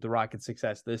to the Rockets'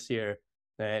 success this year.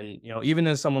 And even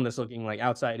as someone that's looking like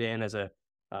outside in as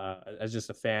just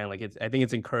a fan, like I think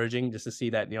it's encouraging just to see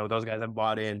that those guys have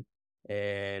bought in,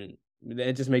 and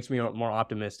it just makes me more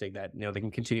optimistic that they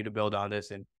can continue to build on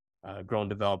this and grow and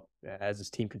develop as this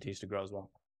team continues to grow as well.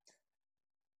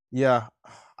 Yeah,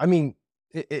 I mean,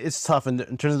 it's tough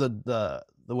in terms of the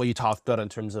way you talked about in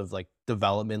terms of like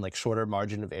development, like shorter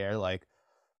margin of error. Like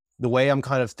the way I'm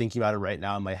kind of thinking about it right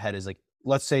now in my head is like,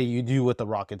 let's say you do what the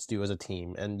Rockets do as a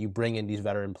team and you bring in these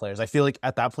veteran players. I feel like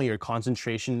at that point your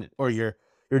concentration or your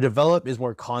develop is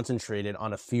more concentrated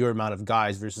on a fewer amount of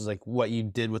guys versus like what you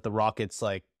did with the Rockets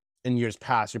like in years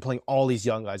past. You're playing all these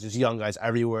young guys, there's young guys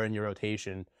everywhere in your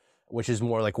rotation, which is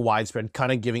more like widespread,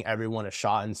 kind of giving everyone a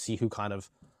shot and see who kind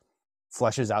of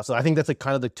fleshes out. So I think that's like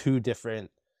kind of the two different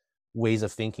ways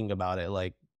of thinking about it.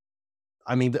 Like,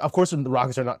 I mean, of course, the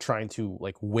Rockets are not trying to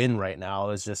like win right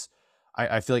now. It's just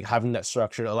I feel like having that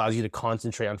structure allows you to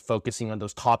concentrate on focusing on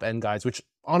those top end guys, which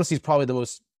honestly is probably the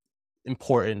most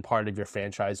important part of your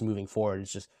franchise moving forward.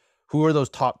 It's just who are those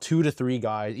top 2 to 3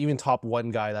 guys, even top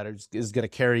 1 guy that is going to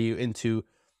carry you into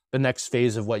the next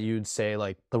phase of what you'd say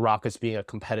like the Rockets being a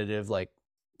competitive like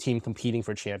team competing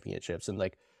for championships, and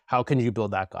like how can you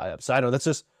build that guy up? So I don't know, that's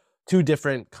just 2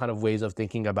 different kind of ways of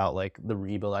thinking about like the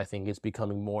rebuild. I think is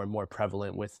becoming more and more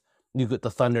prevalent with you get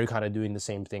the Thunder kind of doing the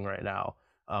same thing right now.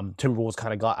 Timberwolves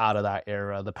kind of got out of that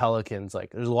era. The Pelicans,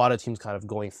 like there's a lot of teams kind of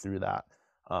going through that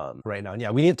right now. And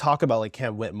yeah, we need to talk about like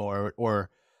Cam Whitmore or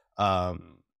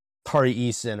Tari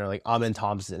Eason or like Amen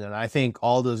Thompson. And I think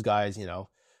all those guys,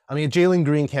 I mean, Jalen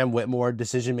Green, Cam Whitmore,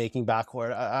 decision making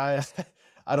backcourt.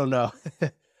 I don't know.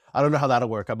 I don't know how that'll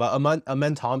work. But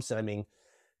Amen Thompson, I mean,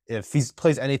 if he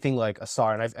plays anything like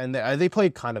Asar, and they play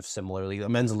kind of similarly.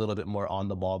 Amen's a little bit more on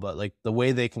the ball, but like the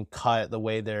way they can cut, the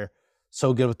way they're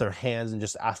so good with their hands and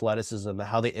just athleticism, and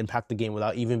how they impact the game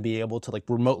without even being able to like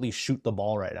remotely shoot the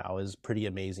ball right now is pretty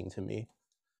amazing to me.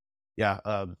 Yeah,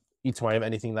 Itamar, you have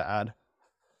anything to add?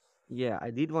 Yeah,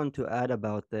 I did want to add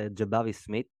about Jabari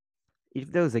Smith.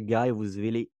 If there's a guy who's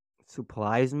really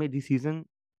surprised me this season,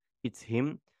 it's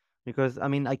him. Because I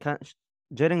mean, I can't.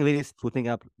 Jaden Green is putting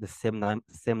up the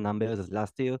same numbers as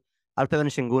last year. Alperen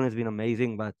Şengün has been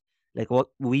amazing, but like what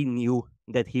we knew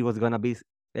that he was gonna be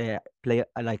play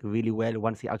like really well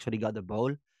once he actually got the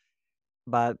ball.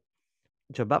 But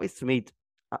Jabari Smith,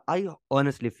 I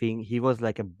honestly think he was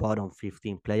like a bottom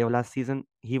 15 player last season.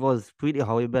 He was pretty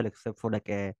horrible except for like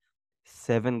a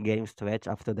 7 game stretch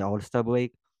after the All Star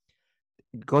break.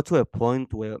 It got to a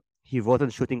point where he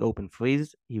wasn't shooting open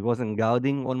threes. He wasn't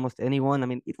guarding almost anyone. I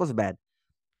mean, it was bad.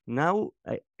 Now,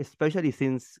 especially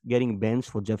since getting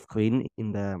benched for Jeff Green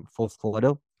in the fourth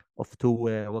quarter of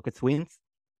 2 Rockets wins,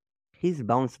 he's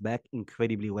bounced back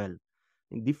incredibly well.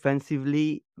 And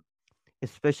defensively,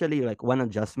 especially like one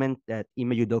adjustment that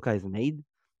Ime Udoka has made,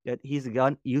 that he's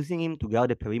got using him to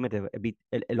guard the perimeter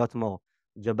a lot more.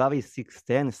 Jabari is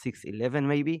 6'10", 6'11",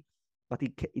 maybe, but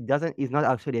it doesn't. He's not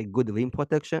actually a good rim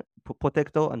protector,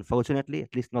 unfortunately,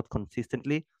 at least not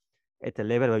consistently at a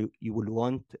level where you would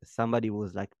want somebody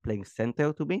who's like playing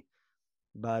center to be.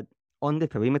 But on the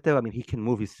perimeter, I mean, he can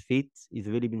move his feet. He's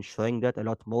really been showing that a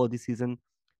lot more this season.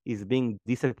 He's being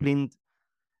disciplined.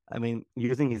 I mean,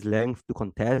 using his length to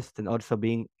contest and also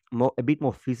being a bit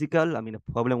more physical. I mean,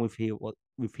 a problem with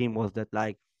him was that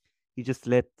like he just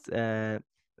let. I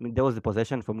mean, there was a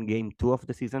possession from game 2 of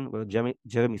the season where Jeremy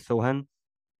Sohan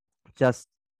just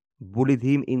bullied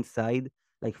him inside,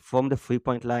 like from the 3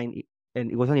 point line. And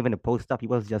it wasn't even a post up, he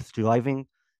was just driving,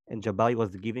 and Jabari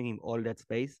was giving him all that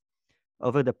space.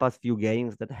 Over the past few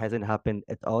games, that hasn't happened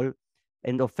at all.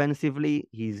 And offensively,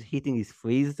 he's hitting his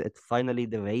threes at finally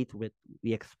the rate what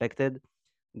we expected.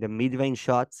 The mid range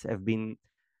shots have been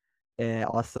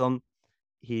awesome.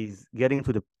 He's getting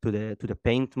to the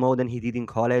paint more than he did in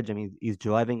college. I mean, he's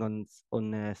driving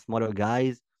on smaller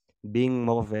guys, being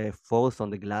more of a force on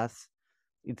the glass.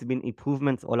 It's been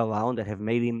improvements all around that have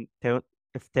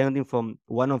turned him from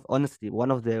one of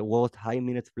the worst high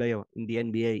minutes player in the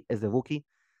NBA as a rookie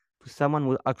to someone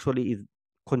who actually is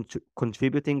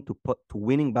contributing to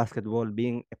winning basketball,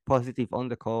 being a positive on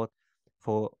the court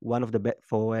for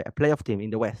for a playoff team in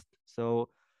the West. So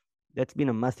that's been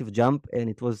a massive jump, and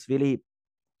it was really.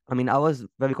 I mean, I was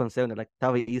very concerned that like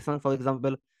Tari Eason, for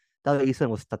example, Tari Eason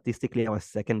was statistically our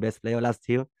second best player last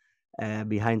year,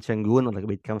 behind Şengün, like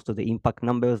when it comes to the impact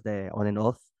numbers, the on and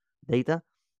off data.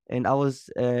 And I was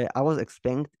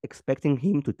expecting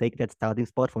him to take that starting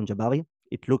spot from Jabari.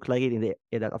 it looked like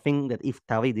it I think that if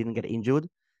Tari didn't get injured,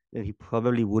 then he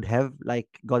probably would have like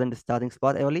gotten the starting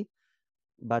spot early.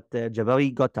 But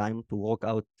Jabari got time to work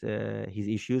out his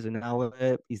issues, and now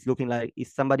he's looking like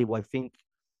he's somebody who I think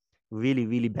really,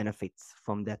 really benefits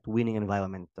from that winning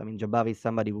environment. I mean, Jabari is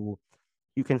somebody who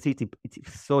you can see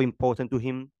it's so important to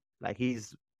him. Like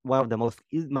he's one of the most,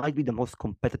 he might be the most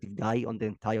competitive guy on the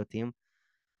entire team.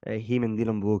 Him and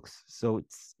Dylan Brooks. So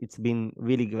it's been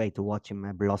really great to watch him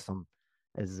blossom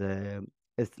as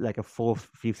like a fourth,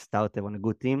 fifth starter on a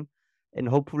good team. And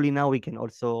hopefully now we can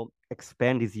also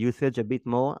expand his usage a bit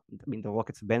more. I mean, the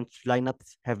Rockets bench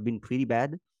lineups have been pretty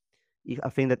bad. I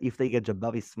think that if they get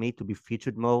Jabari Smith to be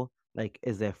featured more, like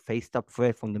as a face-up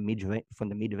threat from the mid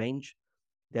range,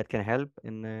 that can help.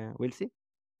 And we'll see.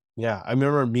 Yeah, I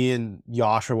remember me and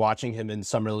Josh were watching him in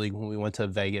Summer League when we went to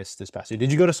Vegas this past year. Did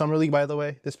you go to Summer League, by the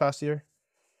way, this past year?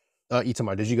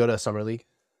 Itamar, did you go to Summer League?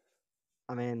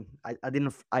 I mean,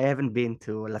 I haven't been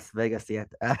to Las Vegas yet.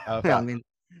 Okay. I mean,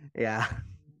 yeah,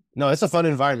 No, it's a fun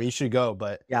environment. You should go.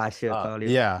 But yeah, sure,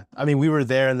 probably. yeah, I mean, we were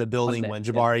there in the building day, when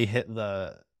yeah. Jabari hit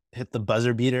the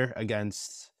buzzer beater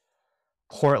against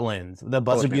Portland. The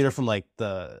buzzer Portland. beater from like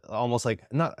the almost like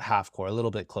not half court, a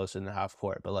little bit closer than half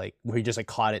court, but like where he just like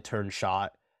caught it, turned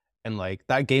shot, and like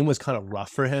that game was kind of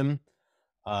rough for him.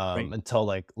 Right. Until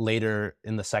like later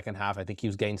in the second half, I think he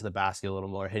was getting to the basket a little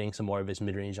more, hitting some more of his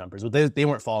mid-range jumpers, but they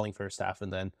weren't falling first half.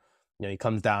 And then, he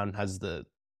comes down, has the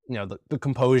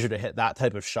composure to hit that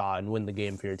type of shot and win the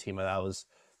game for your team. And that was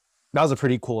a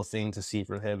pretty cool thing to see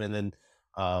from him. And then,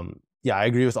 yeah, I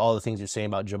agree with all the things you're saying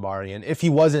about Jabari. And if he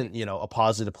wasn't, a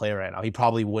positive player right now, he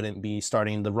probably wouldn't be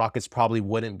starting. The Rockets probably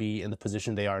wouldn't be in the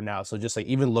position they are now. So just like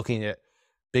even looking at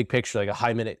big picture, like a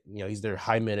high minute, he's their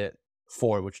high minute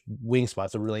forward, which wing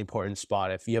spot's a really important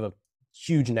spot. If you have a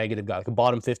huge negative guy, like a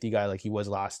bottom 50 guy like he was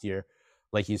last year,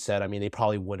 like you said, I mean, they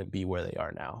probably wouldn't be where they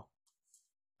are now.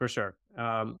 For sure.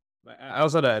 I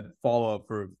also had a follow up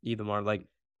for Itamar. Like,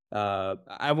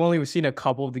 I've only seen a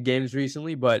couple of the games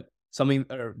recently, but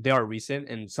they are recent,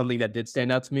 and something that did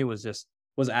stand out to me was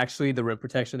actually the rim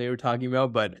protection they were talking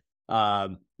about, but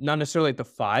not necessarily at the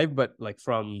 5, but like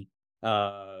from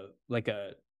like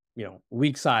a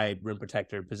weak side rim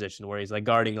protector position where he's like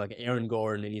guarding like Aaron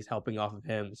Gordon and he's helping off of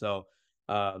him. So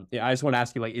yeah, I just want to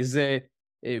ask you,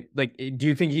 like, do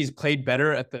you think he's played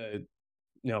better at the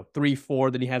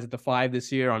 3-4 than he has at the 5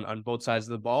 this year on both sides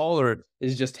of the ball, or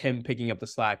is it just him picking up the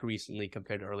slack recently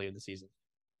compared to earlier in the season?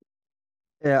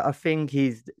 Yeah, I think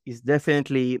he's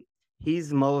definitely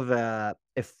he's more of a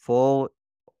 4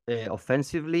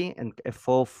 offensively and a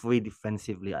 4-3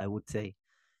 defensively. I would say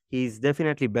he's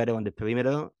definitely better on the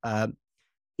perimeter.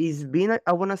 He's been,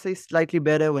 I want to say, slightly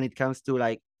better when it comes to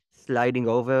like sliding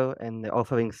over and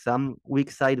offering some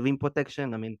weak side rim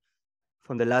protection. I mean,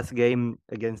 from the last game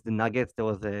against the Nuggets, there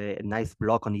was a nice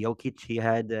block on Jokic he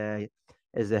had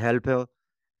as a helper.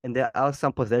 And there are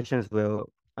some possessions where,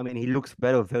 I mean, he looks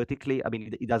better vertically. I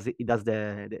mean, he does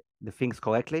the things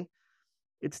correctly.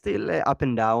 It's still up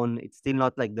and down. It's still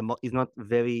not like he's not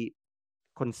very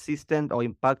consistent or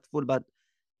impactful, but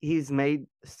he's made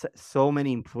so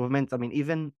many improvements. I mean,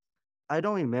 even I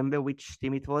don't remember which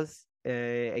team it was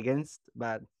against,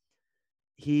 but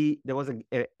there was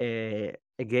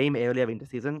a game earlier in the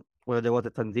season where there was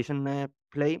a transition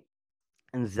play,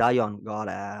 and Zion got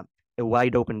a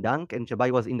wide open dunk, and Jabari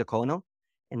was in the corner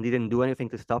and didn't do anything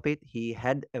to stop it. He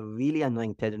had a really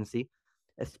annoying tendency,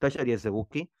 especially as a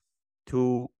rookie,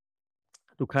 to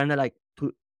kind of like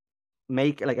to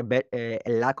make like a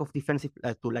lack of defensive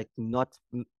to like not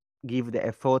give the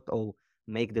effort or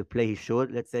make the play he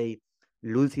should. Let's say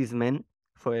lose his man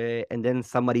for and then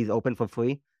somebody's open for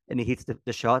free and he hits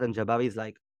the shot and Jabari is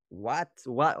like what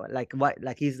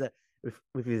like he's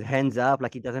with his hands up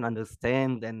like he doesn't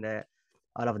understand and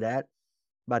all of that.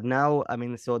 But now, I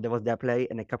mean, so there was that play,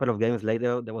 and a couple of games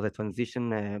later, there was a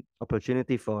transition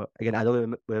opportunity for again. I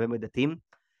don't remember the team,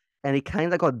 and he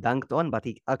kind of got dunked on, but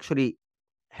he actually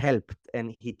helped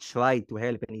and he tried to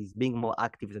help and he's being more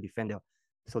active as a defender.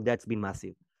 So that's been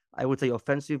massive. I would say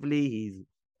offensively, he's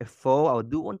a 4. I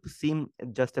do want to see him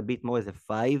just a bit more as a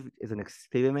 5, as an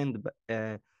experiment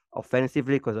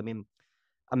offensively, because I mean,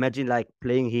 imagine like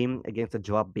playing him against a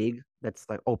drop big that's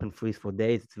like open threes for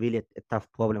days. It's really a tough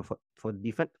problem for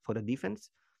the defense.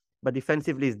 But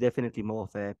defensively, is definitely more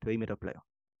of a perimeter player.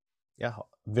 Yeah,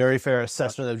 very fair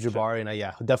assessment of Jabari, and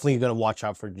yeah, definitely gonna watch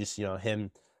out for just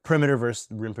him perimeter versus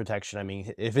rim protection. I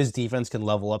mean, if his defense can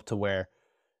level up to where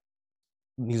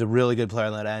he's a really good player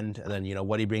on that end, and then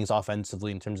what he brings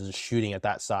offensively in terms of just shooting at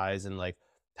that size and like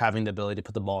having the ability to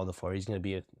put the ball on the floor, he's gonna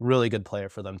be a really good player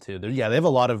for them too. They have a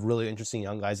lot of really interesting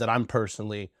young guys that I'm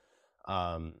personally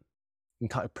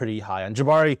pretty high on.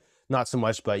 Jabari, not so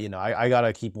much, but I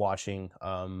gotta keep watching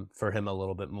for him a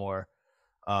little bit more.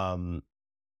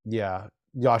 Yeah,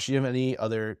 Josh, you have any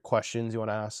other questions you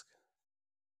want to ask?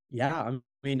 Yeah, I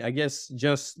mean, I guess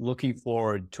just looking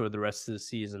forward to the rest of the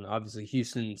season. Obviously,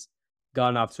 Houston's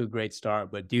gotten off to a great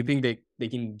start, but do you think they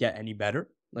can get any better,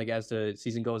 like as the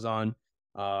season goes on?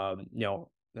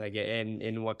 Like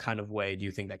in what kind of way do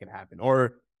you think that can happen,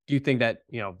 or do you think that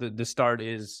the start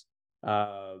is,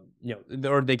 or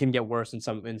they can get worse in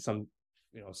some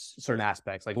certain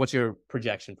aspects? Like, what's your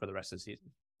projection for the rest of the season?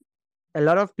 A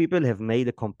lot of people have made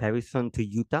a comparison to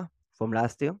Utah from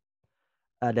last year.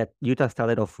 That Utah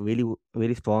started off really,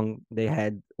 really strong. They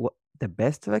had the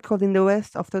best record in the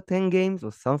West after 10 games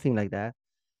or something like that.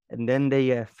 And then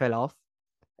they fell off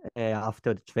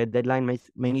after the trade deadline,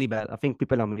 mainly. But I think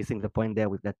people are missing the point there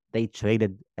with that they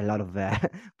traded a lot of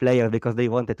players because they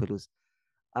wanted to lose.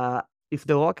 If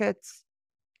the Rockets,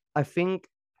 I think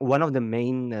one of the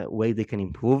main ways they can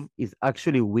improve is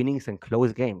actually winning some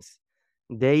close games.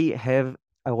 They have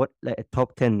a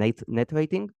top 10 net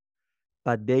rating,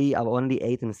 but they are only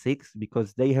 8-6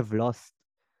 because they have lost.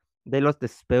 They lost the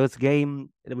Spurs game,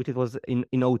 which it was in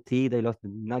OT. They lost the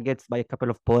Nuggets by a couple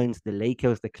of points, the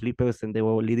Lakers, the Clippers, and they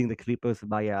were leading the Clippers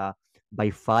by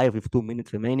 5 with 2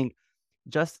 minutes remaining.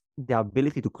 Just the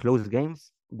ability to close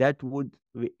games that would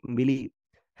really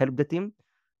help the team.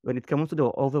 When it comes to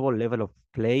the overall level of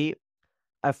play,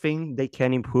 I think they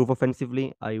can improve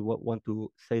offensively. I want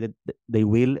to say that they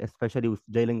will, especially with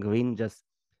Jalen Green just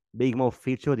being more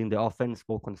featured in the offense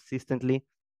more consistently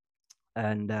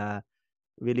and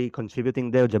really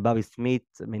contributing there. Jabari Smith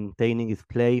maintaining his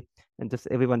play and just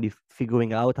everyone is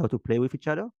figuring out how to play with each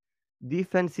other.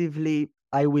 Defensively,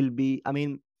 I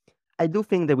mean, I do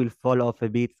think they will fall off a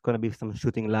bit. It's going to be some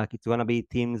shooting luck. It's going to be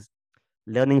teams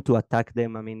learning to attack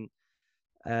them. I mean,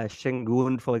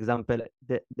 Shengun, for example,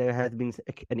 there has been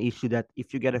an issue that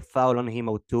if you get a foul on him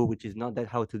or two, which is not that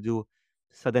hard to do,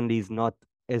 suddenly he's not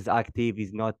as active.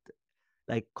 He's not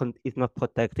he's not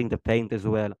protecting the paint as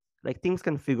well. Like teams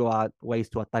can figure out ways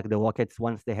to attack the Rockets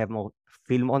once they have more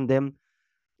film on them.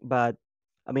 But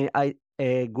I mean,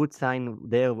 a good sign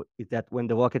there is that when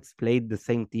the Rockets played the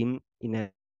same team in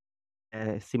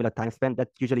a similar time span, that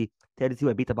usually tells you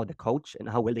a bit about the coach and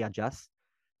how well they adjust.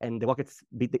 And the Rockets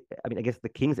beat, against the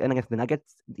Kings and against the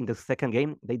Nuggets in the second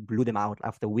game, they blew them out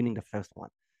after winning the first one.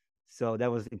 So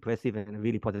that was impressive and a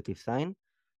really positive sign.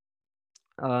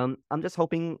 I'm just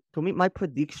hoping. To me, my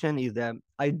prediction is that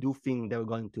I do think they're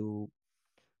going to,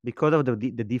 because of the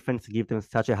defense give them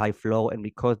such a high floor, and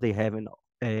because they have an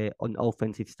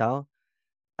offensive star,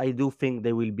 I do think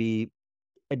they will be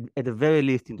at the very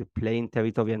least in the playing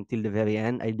territory until the very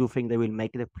end. I do think they will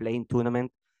make the playing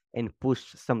tournament and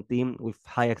push some team with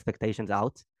high expectations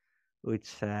out,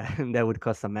 which that would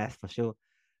cause a mess for sure.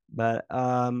 But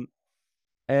how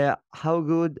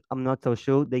good? I'm not so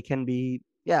sure. They can be.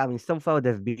 Yeah, I mean, so far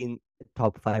they've been a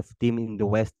top 5 team in the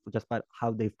West just by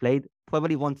how they've played.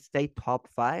 Probably won't stay top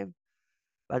 5,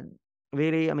 but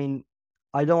really, I mean,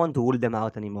 I don't want to rule them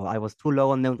out anymore. I was too low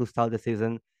on them to start the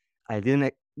season. I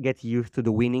didn't get used to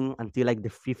the winning until like the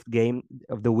 5th game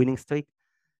of the winning streak.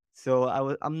 So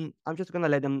I'm just gonna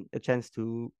let them a chance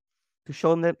to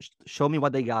show me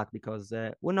what they got because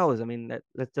who knows? I mean,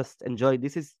 let's just enjoy.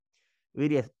 This is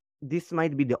really this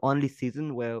might be the only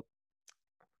season where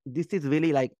this is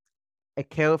really like a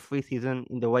carefree season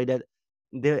in the way that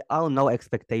there are no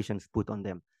expectations put on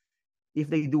them.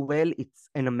 If they do well, it's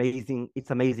amazing,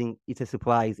 it's a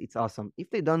surprise, it's awesome.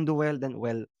 If they don't do well, then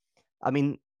well, I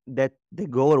mean that the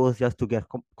goal was just to get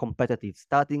competitive.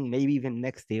 Starting maybe even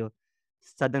next year,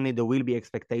 suddenly there will be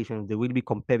expectations. They will be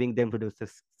comparing them to the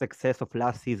success of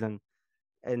last season,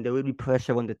 and there will be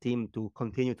pressure on the team to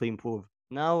continue to improve.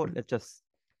 Now let's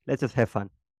just have fun.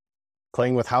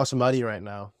 Playing with house money right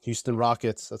now. Houston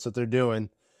Rockets. That's what they're doing.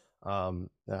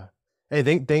 Yeah. Hey,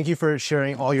 thank you for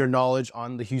sharing all your knowledge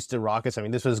on the Houston Rockets. I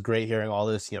mean, this was great hearing all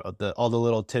this, all the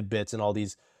little tidbits and all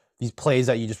these plays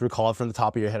that you just recalled from the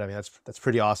top of your head. I mean, that's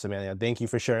pretty awesome, man. Yeah, thank you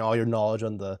for sharing all your knowledge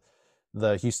on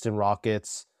the Houston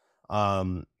Rockets.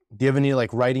 Do you have any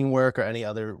like writing work or any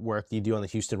other work that you do on the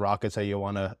Houston Rockets that you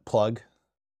want to plug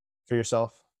for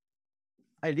yourself?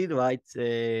 I did write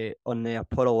on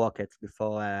Apollo Rockets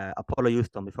before Apollo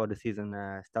Houston before the season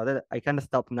started. I kind of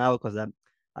stopped now because I'm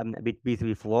a bit busy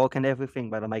with work and everything,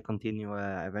 but I might continue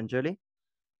eventually.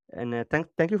 And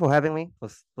thank you for having me.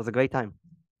 It was a great time.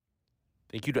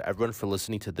 Thank you to everyone for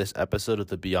listening to this episode of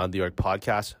the Beyond the Arc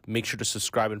podcast. Make sure to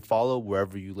subscribe and follow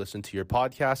wherever you listen to your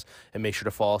podcast, and make sure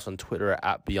to follow us on Twitter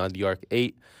at Beyond the Arc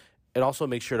 8. And also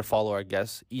make sure to follow our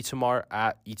guest, Itamar,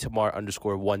 at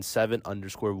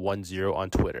Itamar_17_10 on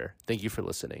Twitter. Thank you for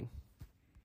listening.